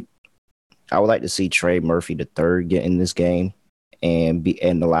big. I would like to see Trey Murphy III get in this game and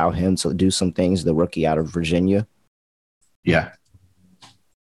allow him to do some things, the rookie out of Virginia. Yeah.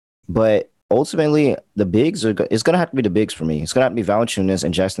 But ultimately, the bigs it's going to have to be the bigs for me. It's going to have to be Valanciunas,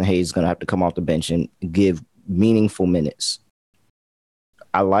 and Jackson Hayes is going to have to come off the bench and give meaningful minutes.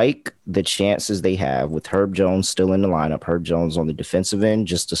 I like the chances they have with Herb Jones still in the lineup. Herb Jones on the defensive end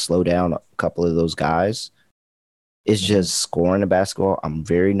just to slow down a couple of those guys. It's just scoring the basketball. I'm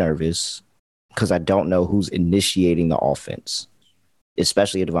very nervous because I don't know who's initiating the offense,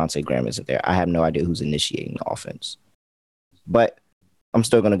 especially if Devontae Graham isn't there. I have no idea who's initiating the offense. But I'm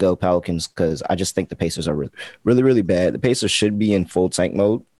still going to go Pelicans because I just think the Pacers are really, really, really bad. The Pacers should be in full tank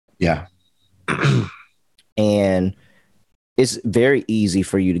mode. Yeah. And it's very easy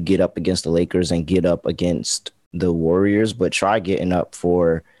for you to get up against the Lakers and get up against the Warriors, but try getting up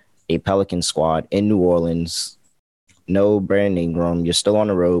for a Pelican squad in New Orleans. No Brandon Ingram. You're still on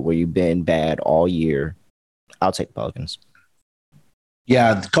the road where you've been bad all year. I'll take the Pelicans.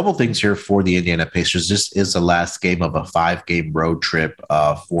 Yeah, a couple things here for the Indiana Pacers. This is the last game of a 5-game road trip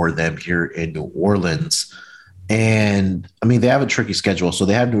for them here in New Orleans. And, I mean, they have a tricky schedule. So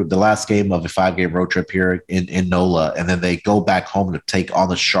they have the last game of a 5-game road trip here in NOLA, and then they go back home to take on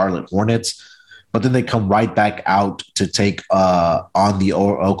the Charlotte Hornets. But then they come right back out to take on the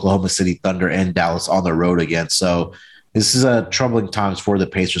Oklahoma City Thunder and Dallas on the road again. So this is a troubling times for the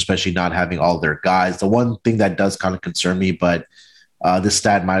Pacers, especially not having all their guys. The one thing that does kind of concern me, but this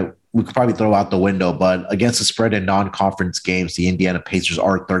stat we could probably throw out the window, but against the spread in non-conference games, the Indiana Pacers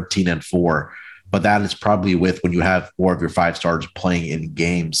are 13-4. But that is probably with when you have 4 of your 5 stars playing in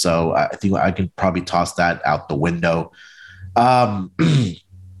games. So I think I can probably toss that out the window. I'll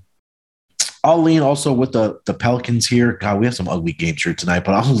lean also with the Pelicans here. God, we have some ugly games here tonight,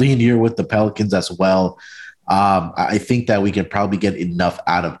 but I'll lean here with the Pelicans as well. I think that we can probably get enough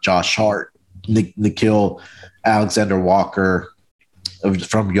out of Josh Hart, Nickeil Alexander-Walker,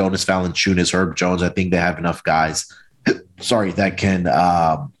 from Jonas Valanciunas, Herb Jones. I think they have enough guys,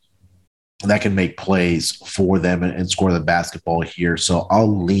 that can make plays for them and score the basketball here. So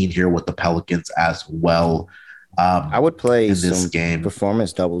I'll lean here with the Pelicans as well. I would play in this game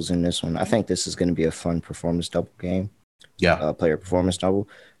performance doubles in this one. I think this is going to be a fun performance double game. Yeah. Player performance double.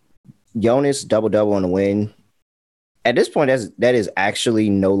 Jonas double on the win. At this point, that is actually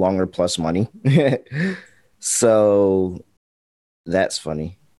no longer plus money. So that's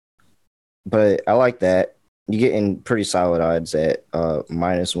funny. But I like that. You're getting pretty solid odds at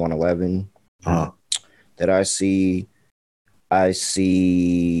minus 111 that I see. I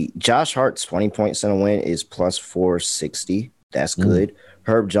see Josh Hart's 20 points in a win is plus 460. That's good.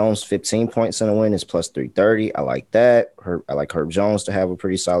 Herb Jones, 15 points in a win is plus 330. I like that. I like Herb Jones to have a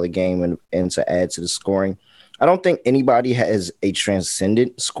pretty solid game and to add to the scoring. I don't think anybody has a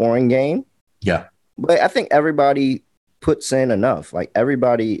transcendent scoring game. Yeah. But I think everybody puts in enough. Like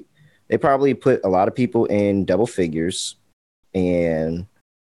everybody, they probably put a lot of people in double figures, and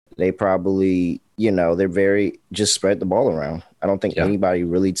they probably, they're very just spread the ball around. I don't think anybody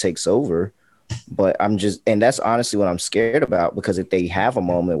really takes over, but and that's honestly what I'm scared about, because if they have a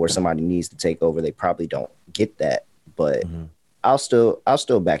moment where somebody needs to take over, they probably don't get that. But I'll still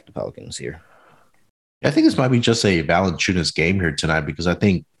back the Pelicans here. I think this might be just a Valanciunas game here tonight because I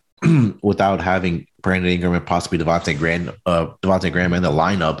think without having Brandon Ingram and possibly Devontae Graham in the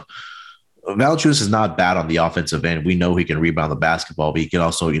lineup, Valanciunas is not bad on the offensive end. We know he can rebound the basketball, but he can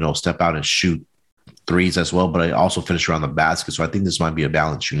also, step out and shoot threes as well, but I also finish around the basket. So I think this might be a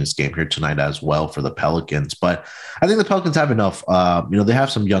Valanciunas game here tonight as well for the Pelicans. But I think the Pelicans have enough. They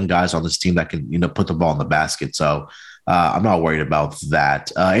have some young guys on this team that can, put the ball in the basket. So I'm not worried about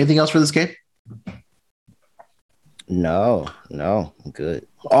that. Anything else for this game? No, I'm good.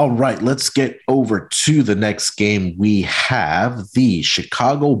 All right, let's get over to the next game. We have the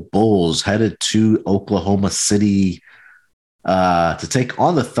Chicago Bulls headed to Oklahoma City to take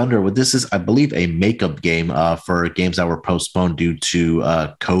on the Thunder. This is, I believe, a makeup game for games that were postponed due to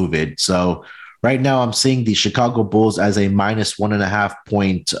COVID. So right now I'm seeing the Chicago Bulls as a minus 1.5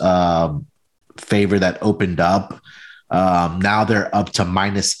 point favor that opened up. Now they're up to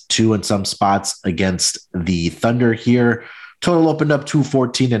 -2 in some spots against the Thunder here. Total opened up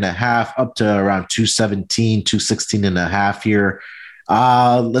 214.5 up to around 217, 216.5 here.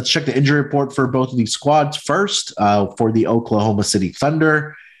 Let's check the injury report for both of these squads first. For the Oklahoma City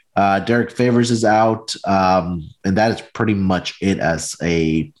Thunder, Derek Favors is out, and that is pretty much it as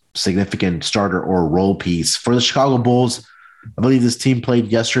a significant starter or role piece. For the Chicago Bulls, I believe this team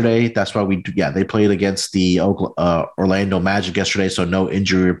played yesterday. That's why they played against the Orlando Magic yesterday, so no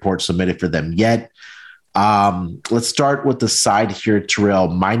injury report submitted for them yet. Let's start with the side here, Terrell.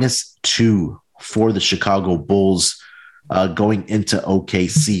 -2 for the Chicago Bulls going into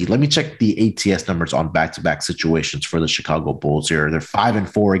OKC. Let me check the ATS numbers on back-to-back situations for the Chicago Bulls here. They're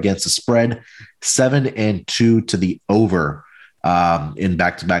 5-4 against the spread, 7-2 to the over in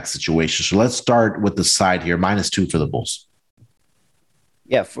back-to-back situations. So let's start with the side here, -2 for the Bulls.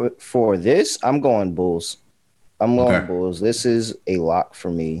 Yeah, for this, I'm going Bulls. Bulls. This is a lock for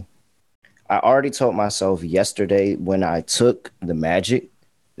me. I already told myself yesterday when I took the Magic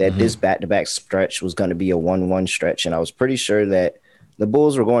that this back-to-back stretch was going to be a 1-1 stretch, and I was pretty sure that the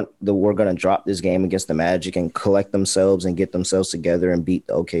Bulls were going to drop this game against the Magic and collect themselves and get themselves together and beat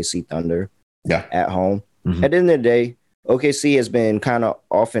the OKC Thunder at home. Mm-hmm. At the end of the day, OKC has been kind of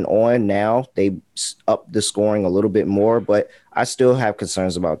off and on now. They upped the scoring a little bit more, but I still have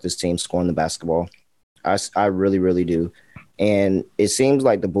concerns about this team scoring the basketball. I really, really do. And it seems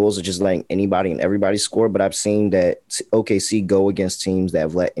like the Bulls are just letting anybody and everybody score, but I've seen that OKC go against teams that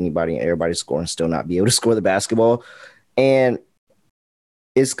have let anybody and everybody score and still not be able to score the basketball. And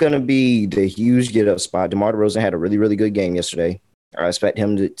it's going to be the huge get-up spot. DeMar DeRozan had a really, really good game yesterday. I expect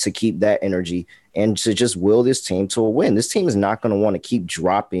him to keep that energy and to just will this team to a win. This team is not going to want to keep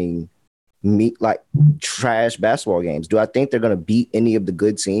dropping trash basketball games. Do I think they're going to beat any of the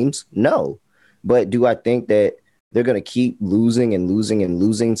good teams? No. But do I think that they're going to keep losing and losing and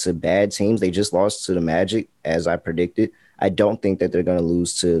losing to bad teams? They just lost to the Magic, as I predicted. I don't think that they're going to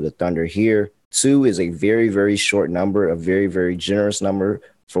lose to the Thunder here. 2 is a very, very short number, a very, very generous number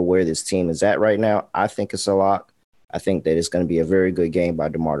for where this team is at right now. I think it's a lock. I think that it's going to be a very good game by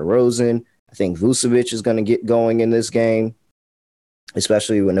DeMar DeRozan. I think Vucevic is going to get going in this game,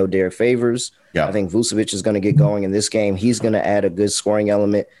 especially with no Derek Favors. Yeah. I think Vucevic is going to get going in this game. He's going to add a good scoring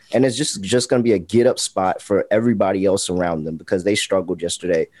element, and it's just going to be a get-up spot for everybody else around them because they struggled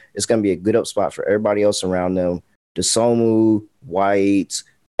yesterday. It's going to be a get-up spot for everybody else around them, Dosunmu, White,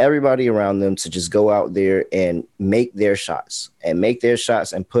 everybody around them to just go out there and make their shots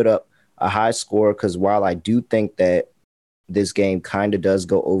and put up a high score, because while I do think that this game kind of does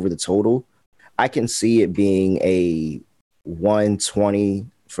go over the total, I can see it being a 120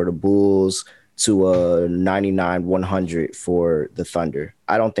 for the Bulls to a 99-100 for the Thunder.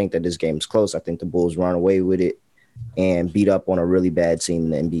 I don't think that this game's close. I think the Bulls run away with it and beat up on a really bad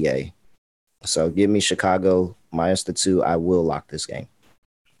team in the NBA. So give me Chicago -2. I will lock this game.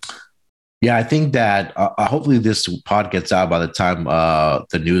 Yeah, I think that hopefully this pod gets out by the time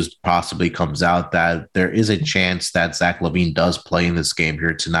the news possibly comes out that there is a chance that Zach LaVine does play in this game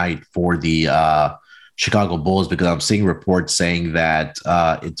here tonight for the Chicago Bulls, because I'm seeing reports saying that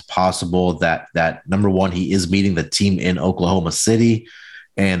it's possible that number one, he is meeting the team in Oklahoma City,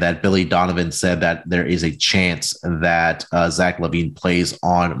 and that Billy Donovan said that there is a chance that Zach LaVine plays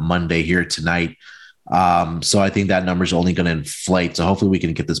on Monday here tonight. So I think that number is only going to inflate. So hopefully we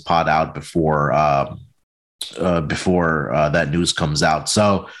can get this pod out before that news comes out.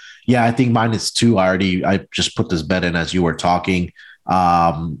 So yeah, I think -2. I just put this bet in as you were talking.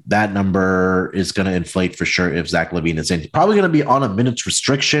 That number is going to inflate for sure if Zach LaVine is in. Probably going to be on a minutes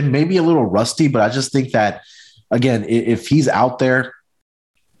restriction, maybe a little rusty, but I just think that, again, if he's out there,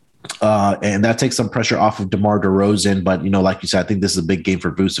 and that takes some pressure off of DeMar DeRozan. But, like you said, I think this is a big game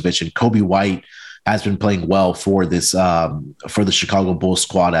for Vucevic and Kobe White. has been playing well for this for the Chicago Bulls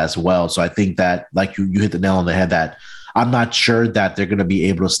squad as well. So I think that, like you hit the nail on the head, that I'm not sure that they're going to be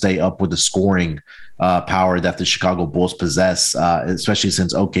able to stay up with the scoring power that the Chicago Bulls possess, especially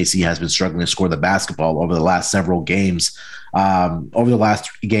since OKC has been struggling to score the basketball over the last several games. Over the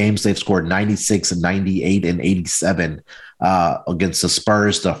last 3 games, they've scored 96 and 98 and 87 against the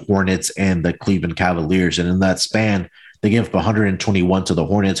Spurs, the Hornets, and the Cleveland Cavaliers. And in that span, they gave up 121 to the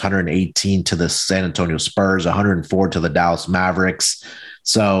Hornets, 118 to the San Antonio Spurs, 104 to the Dallas Mavericks.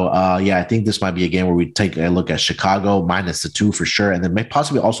 So, I think this might be a game where we take a look at Chicago minus the 2 for sure, and then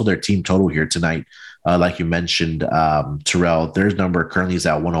possibly also their team total here tonight. Like you mentioned, Terrell, their number currently is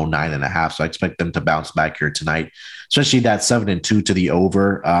at 109.5. So I expect them to bounce back here tonight, especially that 7-2 to the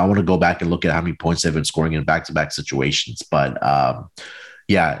over. I want to go back and look at how many points they've been scoring in back-to-back situations. But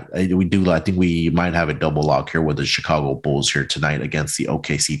we do. I think we might have a double lock here with the Chicago Bulls here tonight against the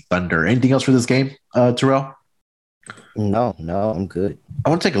OKC Thunder. Anything else for this game, Terrell? No, I'm good. I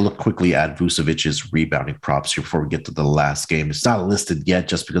want to take a look quickly at Vucevic's rebounding props here before we get to the last game. It's not listed yet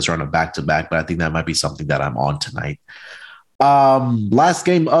just because they're on a back-to-back, but I think that might be something that I'm on tonight. Last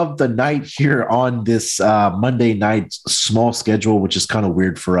game of the night here on this Monday night small schedule, which is kind of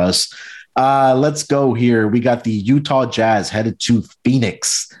weird for us. Let's go here. We got the Utah Jazz headed to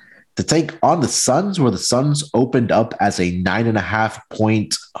Phoenix to take on the Suns, where the Suns opened up as a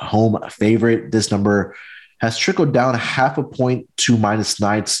 9.5-point home favorite. This number has trickled down 0.5 point to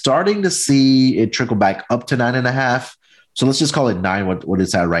 -9, starting to see it trickle back up to 9.5. So let's just call it 9, what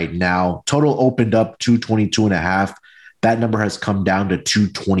it's at right now. Total opened up 222.5. That number has come down to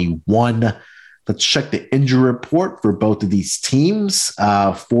 221. Let's check the injury report for both of these teams.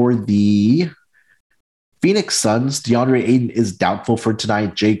 For the Phoenix Suns, DeAndre Ayton is doubtful for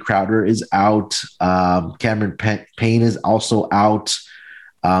tonight. Jay Crowder is out. Cameron Payne is also out.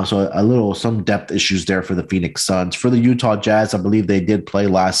 So some depth issues there for the Phoenix Suns. For the Utah Jazz, I believe they did play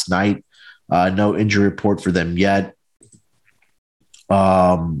last night. No injury report for them yet.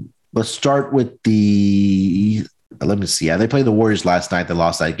 Let's start with let me see. Yeah, they played the Warriors last night. They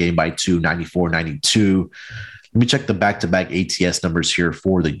lost that game by 2, 94-92. Let me check the back-to-back ATS numbers here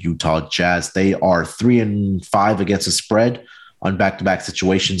for the Utah Jazz. They are 3-5 against the spread on back-to-back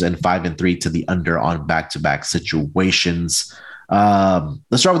situations and 5-3 to the under on back-to-back situations.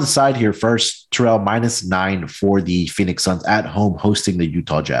 Let's start with the side here first. Terrell, -9 for the Phoenix Suns at home hosting the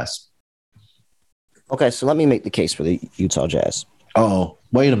Utah Jazz. Okay, so let me make the case for the Utah Jazz. Oh,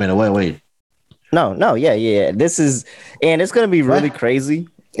 wait a minute. Wait. No, yeah. This is, and it's gonna be really crazy.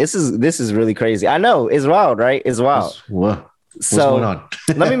 This is really crazy. I know, it's wild, right? It's wild. What's going on?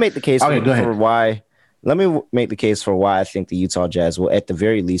 Let me make the case okay, for why. Let me make the case for why I think the Utah Jazz will, at the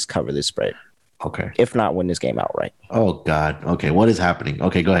very least, cover this spread. Okay. If not, win this game outright. Oh God. Okay, what is happening?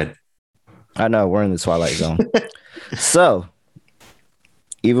 Okay, go ahead. I know we're in the twilight zone. So,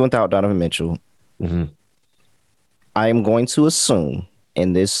 even without Donovan Mitchell, I am going to assume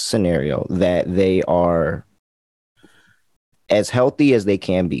in this scenario that they are as healthy as they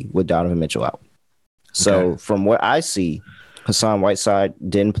can be with Donovan Mitchell out. So from what I see, Hassan Whiteside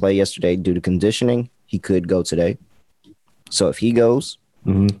didn't play yesterday due to conditioning. He could go today. So if he goes,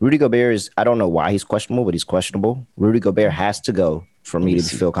 Rudy Gobert is, I don't know why he's questionable, but he's questionable. Rudy Gobert has to go for me to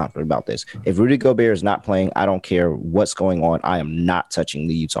feel confident about this. If Rudy Gobert is not playing, I don't care what's going on. I am not touching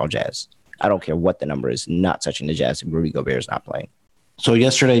the Utah Jazz. I don't care what the number is, not touching the Jazz if Rudy Gobert is not playing. So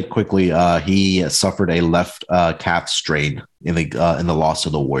yesterday, quickly, he suffered a left calf strain in the loss to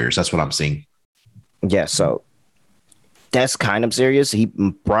the Warriors. That's what I'm seeing. Yeah, so that's kind of serious. He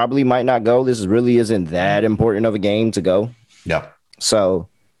probably might not go. This really isn't that important of a game to go. Yeah. So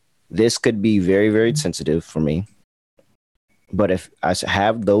this could be very, very sensitive for me. But if I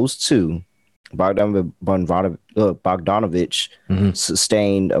have those two, Bogdanovich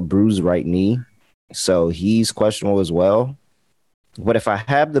sustained a bruised right knee, so he's questionable as well. But if I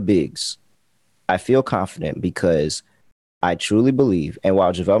have the bigs, I feel confident because I truly believe, and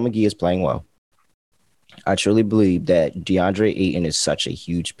while JaVale McGee is playing well, I truly believe that DeAndre Ayton is such a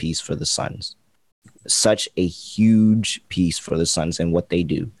huge piece for the Suns. Such a huge piece for the Suns and what they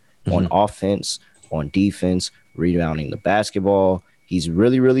do on offense, on defense, rebounding the basketball. He's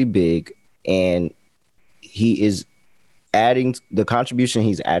really, really big, and he is adding the contribution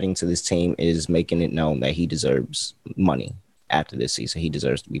he's adding to this team is making it known that he deserves money after this season. He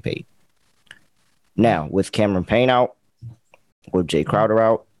deserves to be paid. Now, with Cameron Payne out, with Jay Crowder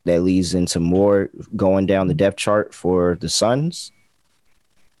out, that leads into more going down the depth chart for the Suns.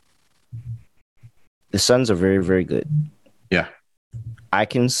 The Suns are very, very good. Yeah. I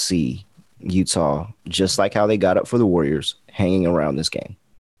can see Utah, just like how they got up for the Warriors, hanging around this game.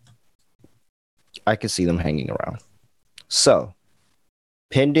 I could see them hanging around. So,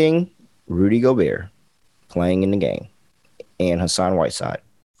 pending Rudy Gobert playing in the game and Hassan Whiteside,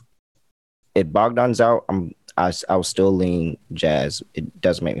 if Bogdan's out, I will still lean Jazz. It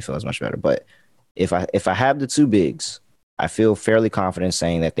doesn't make me feel as much better, but if I have the two bigs, I feel fairly confident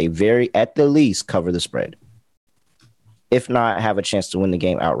saying that they at the least cover the spread. If not, have a chance to win the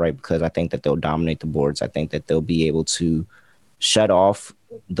game outright because I think that they'll dominate the boards. I think that they'll be able to shut off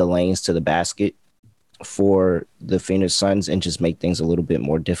the lanes to the basket for the Phoenix Suns and just make things a little bit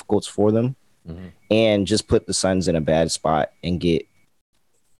more difficult for them, and just put the Suns in a bad spot and get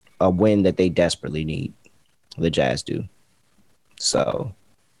a win that they desperately need. The Jazz do. So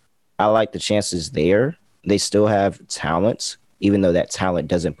I like the chances there. They still have talent, even though that talent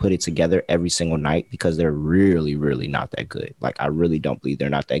doesn't put it together every single night because they're really, really not that good. Like, I really don't believe they're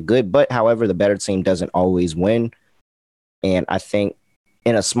not that good. But, however, the better team doesn't always win. And I think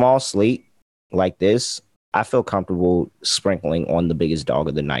in a small slate like this, I feel comfortable sprinkling on the biggest dog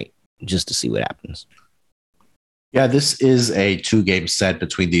of the night just to see what happens. Yeah, this is a 2-game set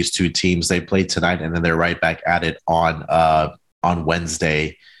between these two teams. They played tonight, and then they're right back at it on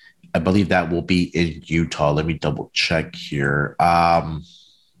Wednesday. I believe that will be in Utah. Let me double check here.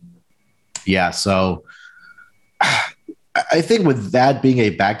 So I think with that being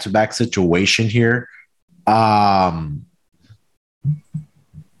a back-to-back situation here, I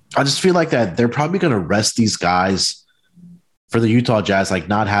just feel like that they're probably going to rest these guys for the Utah Jazz, like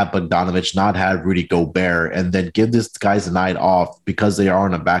not have Bogdanović, not have Rudy Gobert, and then give these guys a night off because they are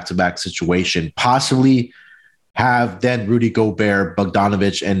in a back-to-back situation. Possibly have then Rudy Gobert,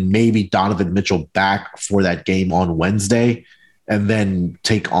 Bogdanović, and maybe Donovan Mitchell back for that game on Wednesday, and then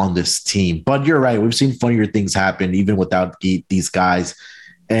take on this team. But you're right. We've seen funnier things happen even without these guys.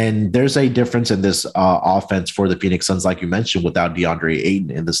 And there's a difference in this offense for the Phoenix Suns, like you mentioned, without DeAndre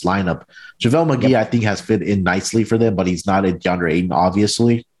Ayton in this lineup. JaVale McGee, I think, has fit in nicely for them, but he's not a DeAndre Ayton,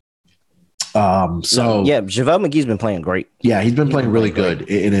 obviously. JaVale McGee's been playing great. Yeah, he's been playing really good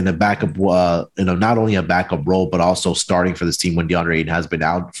in a backup, not only a backup role, but also starting for this team when DeAndre Ayton has been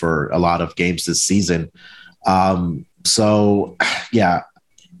out for a lot of games this season. It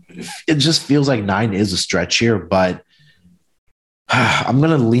just feels like 9 is a stretch here, but I'm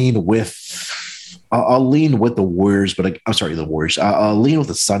going to lean with I'll lean with the Warriors, but I'm sorry, the Warriors. I'll lean with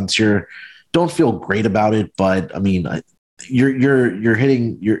the Suns here. Don't feel great about it, but I mean, you're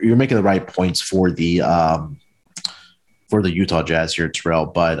making the right points for the Utah Jazz here, Terrell.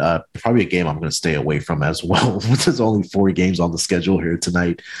 But probably a game I'm going to stay away from as well. There's only 4 games on the schedule here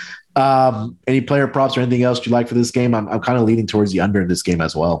tonight. Any player props or anything else you like for this game? I'm kind of leaning towards the under in this game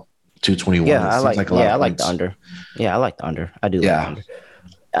as well. 221. Yeah, I like the under. Yeah, I like the under. I do like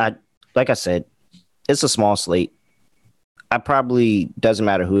the under. Like I said, it's a small slate. I probably, doesn't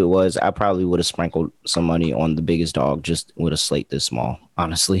matter who it was, I probably would have sprinkled some money on the biggest dog just with a slate this small,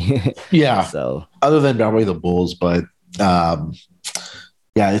 honestly. Yeah. So other than probably the Bulls, but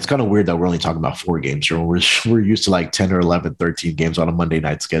it's kind of weird that we're only talking about 4 games here. We're used to like 10 or 11, 13 games on a Monday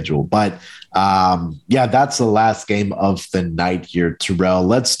night schedule. But that's the last game of the night here, Terrell.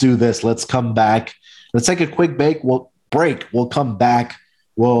 Let's do this. Let's come back. Let's take a quick break. We'll come back.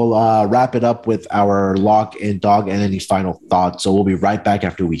 We'll wrap it up with our lock and dog and any final thoughts. So we'll be right back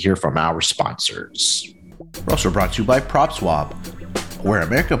after we hear from our sponsors. We're also brought to you by PropSwap, where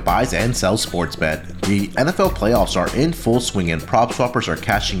America buys and sells sports bet. The NFL playoffs are in full swing and prop swappers are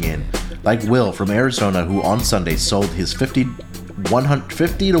cashing in, like Will from Arizona, who on Sunday sold his $50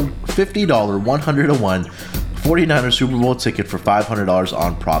 100-to-1 49ers Super Bowl ticket for $500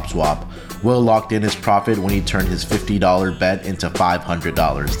 on PropSwap. Will locked in his profit when he turned his $50 bet into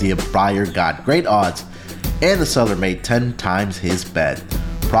 $500. The buyer got great odds, and the seller made 10 times his bet.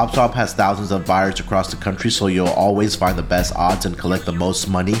 PropSwap has thousands of buyers across the country, so you'll always find the best odds and collect the most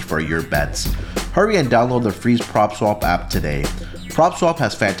money for your bets. Hurry and download the free PropSwap app today. PropSwap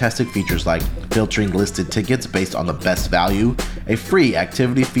has fantastic features like filtering listed tickets based on the best value, a free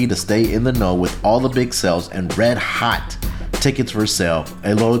activity feed to stay in the know with all the big sales and red hot tickets for sale,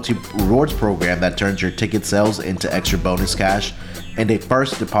 a loyalty rewards program that turns your ticket sales into extra bonus cash, and a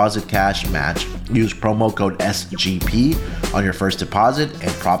first deposit cash match. Use promo code SGP on your first deposit,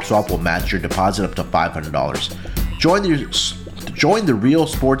 and PropSwap will match your deposit up to $500. Join the real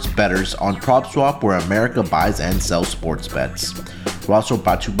sports bettors on PropSwap, where America buys and sells sports bets. We're also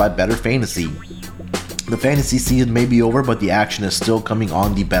brought to you by Better Fantasy. The fantasy season may be over, but the action is still coming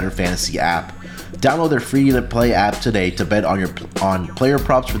on the Better Fantasy app. Download their free-to-play app today to bet on player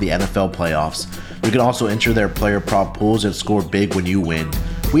props for the NFL playoffs. You can also enter their player prop pools and score big when you win.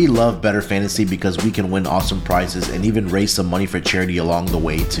 We love Better Fantasy because we can win awesome prizes and even raise some money for charity along the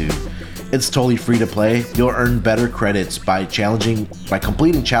way too. It's totally free to play. You'll earn better credits by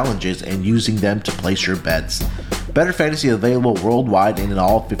completing challenges and using them to place your bets. Better Fantasy is available worldwide and in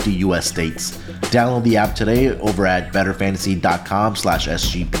all 50 US states. Download the app today over at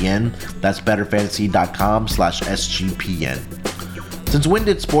betterfantasy.com/SGPN. That's betterfantasy.com/SGPN. Since when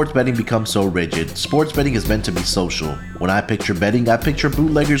did sports betting become so rigid? Sports betting is meant to be social. When I picture betting, I picture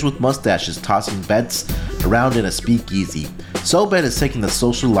bootleggers with mustaches tossing bets around in a speakeasy. SoBet is taking the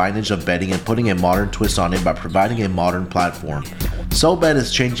social lineage of betting and putting a modern twist on it by providing a modern platform. SoBet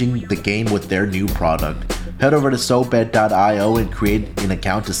is changing the game with their new product. Head over to SoBet.io and create an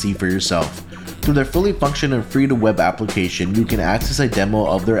account to see for yourself. Through their fully functioning and free-to-web application, you can access a demo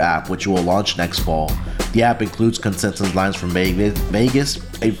of their app, which will launch next fall. The app includes consensus lines from Vegas,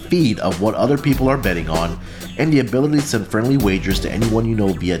 a feed of what other people are betting on, and the ability to send friendly wagers to anyone you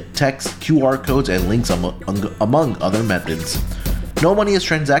know via text, QR codes, and links among other methods. No money is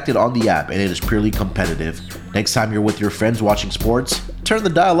transacted on the app, and it is purely competitive. Next time you're with your friends watching sports, turn the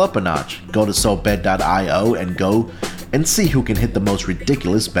dial up a notch. Go to SoBet.io and go and see who can hit the most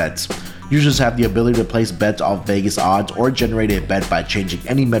ridiculous bets. Users have the ability to place bets off Vegas odds or generate a bet by changing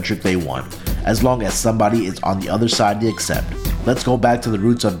any metric they want, as long as somebody is on the other side to accept. Let's go back to the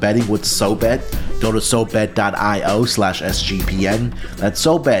roots of betting with SoBet. Go to SoBet.io/SGPN. That's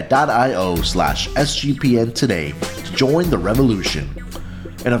SoBet.io/SGPN today to join the revolution.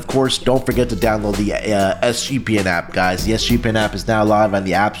 And of course, don't forget to download the SGPN app, guys. The SGPN app is now live on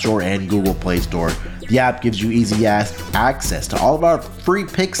the App Store and Google Play Store. The app gives you easy access to all of our free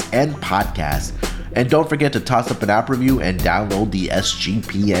picks and podcasts. And don't forget to toss up an app review and download the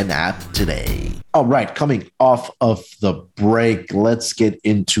SGPN app today. All right, coming off of the break, let's get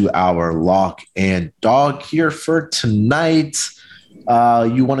into our lock and dog here for tonight.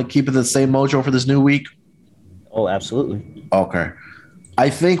 You want to keep it the same mojo for this new week? Oh, absolutely. Okay. I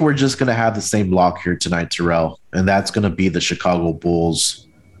think we're just going to have the same lock here tonight, Terrell, and that's going to be the Chicago Bulls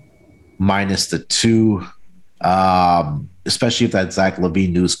minus the 2. Especially if that Zach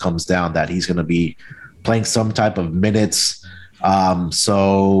LaVine news comes down that he's going to be playing some type of minutes.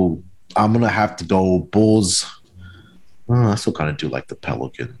 So I'm going to have to go Bulls. I still kind of do like the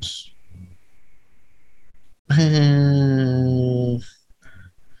Pelicans.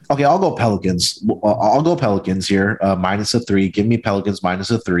 Okay, I'll go Pelicans. I'll go Pelicans here, minus a 3. Give me Pelicans minus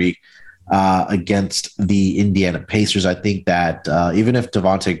a 3 against the Indiana Pacers. I think that even if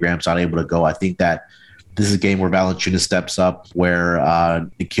Devontae Graham's not able to go, I think that this is a game where Valanciunas steps up, where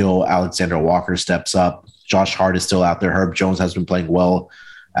Nickeil Alexander-Walker steps up. Josh Hart is still out there. Herb Jones has been playing well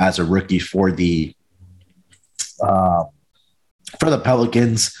as a rookie for the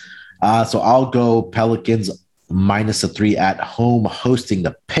Pelicans. So I'll go Pelicans minus a 3 at home, hosting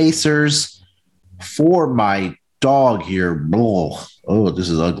the Pacers. For my dog here, oh, this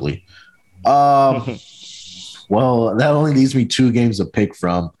is ugly. Well, that only leaves me 2 games to pick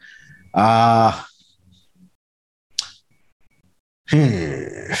from. I'll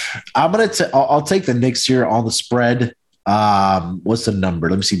take the Knicks here on the spread. What's the number?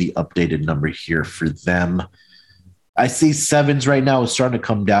 Let me see the updated number here for them. I see 7s right now. It's starting to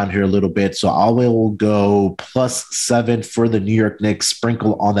come down here a little bit, so I will go +7 for the New York Knicks.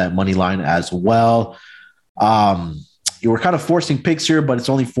 Sprinkle on that money line as well. You were kind of forcing picks here, but it's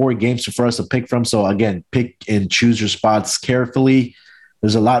only 4 games for us to pick from. So again, pick and choose your spots carefully.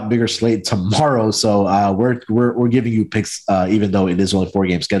 There's a lot bigger slate tomorrow, so we're giving you picks even though it is only 4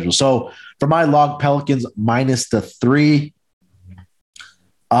 game schedule. So for my log, Pelicans minus the 3,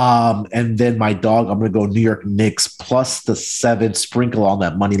 and then my dog, I'm going to go New York Knicks plus the 7. Sprinkle on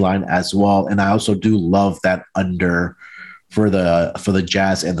that money line as well, and I also do love that under for the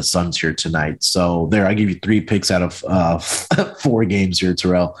Jazz and the Suns here tonight. So there, I give you 3 picks out of 4 games here,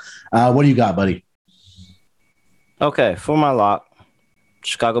 Terrell. What do you got, buddy? Okay, for my lock,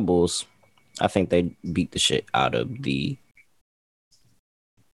 Chicago Bulls. I think they beat the shit out of the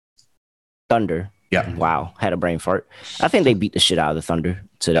Thunder. Yeah. Wow, had a brain fart. I think they beat the shit out of the Thunder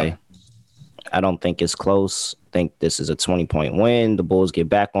today. Yeah. I don't think it's close. I think this is a 20-point win. The Bulls get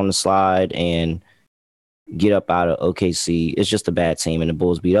back on the slide and get up out of OKC. It's just a bad team, and the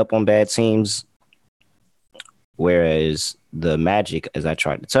Bulls beat up on bad teams. Whereas the Magic, as I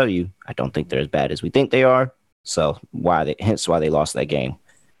tried to tell you, I don't think they're as bad as we think they are. So hence why they lost that game.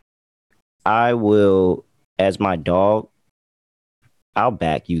 I will, as my dog, I'll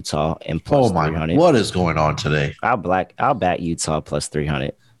back Utah and plus 300. What is going on today? I'll back Utah plus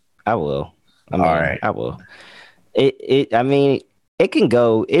 300. I will. All right. I will. It can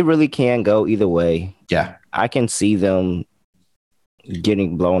go. It really can go either way. Yeah. I can see them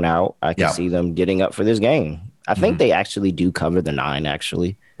getting blown out. I can see them getting up for this game. I think they actually do cover the 9,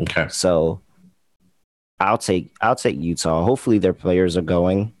 actually. Okay. So I'll take Utah. Hopefully their players are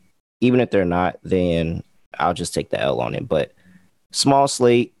going. Even if they're not, then I'll just take the L on it. But small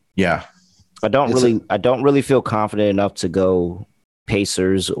slate. Yeah. I don't really feel confident enough to go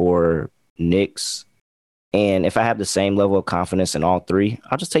Pacers or Knicks. And if I have the same level of confidence in all three,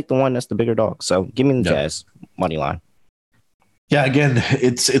 I'll just take the one that's the bigger dog. So give me the Jazz money line. Yeah, again,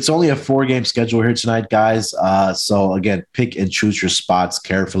 it's only a 4-game schedule here tonight, guys. So again, pick and choose your spots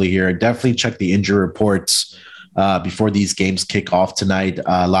carefully here, and definitely check the injury reports before these games kick off tonight.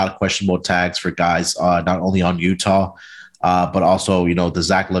 A lot of questionable tags for guys, not only on Utah, but also the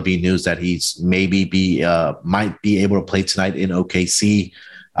Zach LaVine news that he's maybe might be able to play tonight in OKC.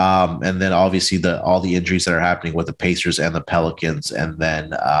 And then obviously all the injuries that are happening with the Pacers and the Pelicans, and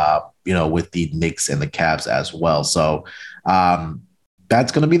then with the Knicks and the Cavs as well. So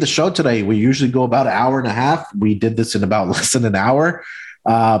that's going to be the show today. We usually go about an hour and a half. We did this in about less than an hour.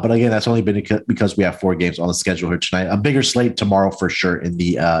 But again, that's only been because we have 4 games on the schedule here tonight. A bigger slate tomorrow for sure in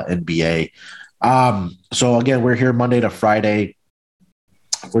the NBA. So again, we're here Monday to Friday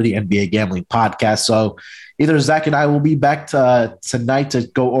for the NBA Gambling Podcast. So either Zach and I will be back tonight to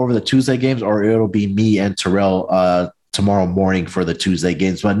go over the Tuesday games, or it'll be me and Terrell tomorrow morning for the Tuesday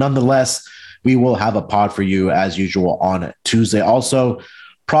games. But nonetheless, we will have a pod for you as usual on Tuesday. Also,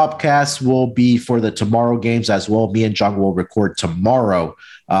 Propcast will be for the tomorrow games as well. Me and John will record tomorrow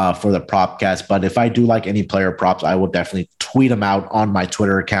for the Propcast. But if I do like any player props, I will definitely tweet them out on my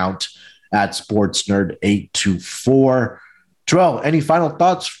Twitter account at SportsNerd824. Terrell, any final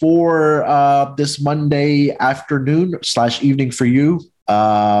thoughts for this Monday afternoon / evening for you?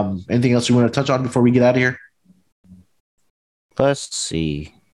 Anything else you want to touch on before we get out of here? Let's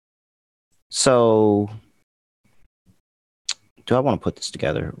see. So, do I want to put this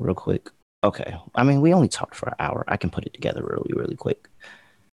together real quick? Okay. I mean, we only talked for an hour. I can put it together really, really quick.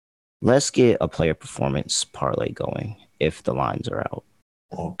 Let's get a player performance parlay going if the lines are out.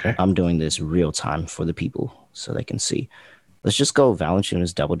 Okay. I'm doing this real time for the people so they can see. Let's just go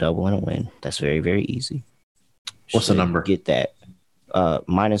Valanciunas double and a win. That's very, very easy. What's the number? Get that.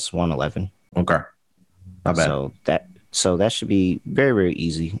 Minus 111. Okay. Not bad. So that should be very, very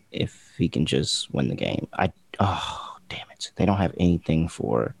easy if he can just win the game. Damn it. They don't have anything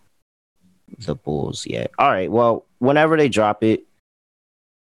for the Bulls yet. All right. Well, whenever they drop it,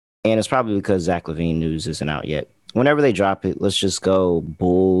 and it's probably because Zach LaVine news isn't out yet. Whenever they drop it, let's just go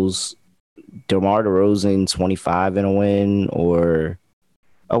Bulls, DeMar DeRozan 25 and a win, or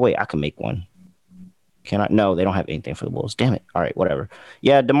I can make one. Can I? No, they don't have anything for the Bulls. Damn it. All right, whatever.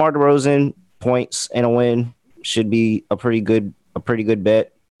 Yeah, DeMar DeRozan points and a win should be a pretty good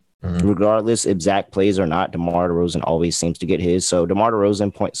bet. Mm-hmm. Regardless if Zach plays or not, DeMar DeRozan always seems to get his. So DeMar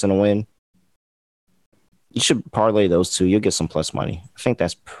DeRozan points and a win. You should parlay those two. You'll get some plus money. I think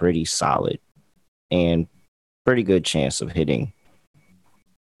that's pretty solid and pretty good chance of hitting.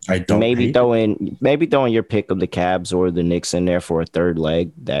 I don't maybe throwing your pick of the Cavs or the Knicks in there for a third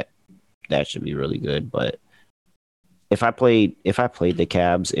leg. That should be really good. But if I played the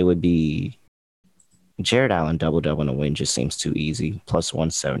Cavs, it would be Jared Allen double and a win. Just seems too easy. Plus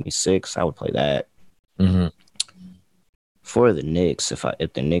 176. I would play that. Mm-hmm. For the Knicks, if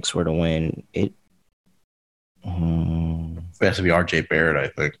the Knicks were to win, it has to be RJ Barrett, I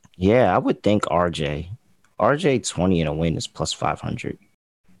think. Yeah, I would think RJ 20 and a win is plus 500.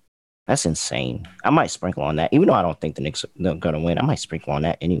 That's insane. I might sprinkle on that, even though I don't think the Knicks are going to win. I might sprinkle on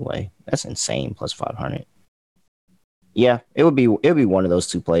that anyway. That's insane. Plus 500. Yeah, it would be one of those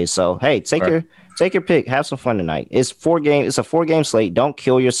two plays. So hey, take your pick. Have some fun tonight. It's a 4-game slate. Don't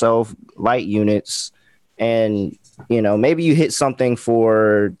kill yourself. Light units, and maybe you hit something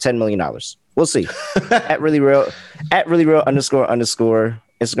for $10 million. We'll see. at really real _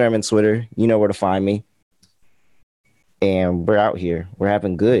 Instagram and Twitter. You know where to find me. And we're out here. We're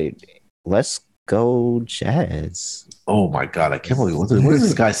having good. Let's go Jazz. Oh my God. I can't believe what is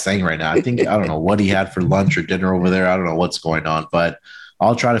this guy saying right now? I don't know what he had for lunch or dinner over there. I don't know what's going on, but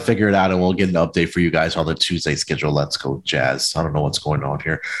I'll try to figure it out and we'll get an update for you guys on the Tuesday schedule. Let's go Jazz. I don't know what's going on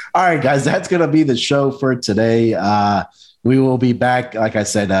here. All right, guys, that's going to be the show for today. We will be back, like I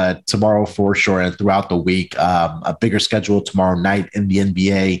said, tomorrow for sure and throughout the week. A bigger schedule tomorrow night in the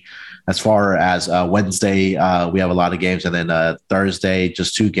NBA. As far as Wednesday, we have a lot of games. And then Thursday,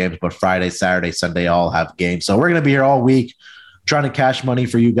 just 2 games. But Friday, Saturday, Sunday, all have games. So we're going to be here all week trying to cash money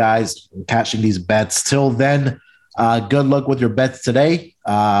for you guys, cashing these bets. Till then, good luck with your bets today.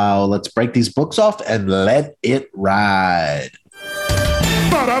 Let's break these books off and let it ride.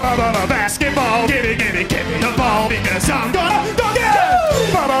 Basketball.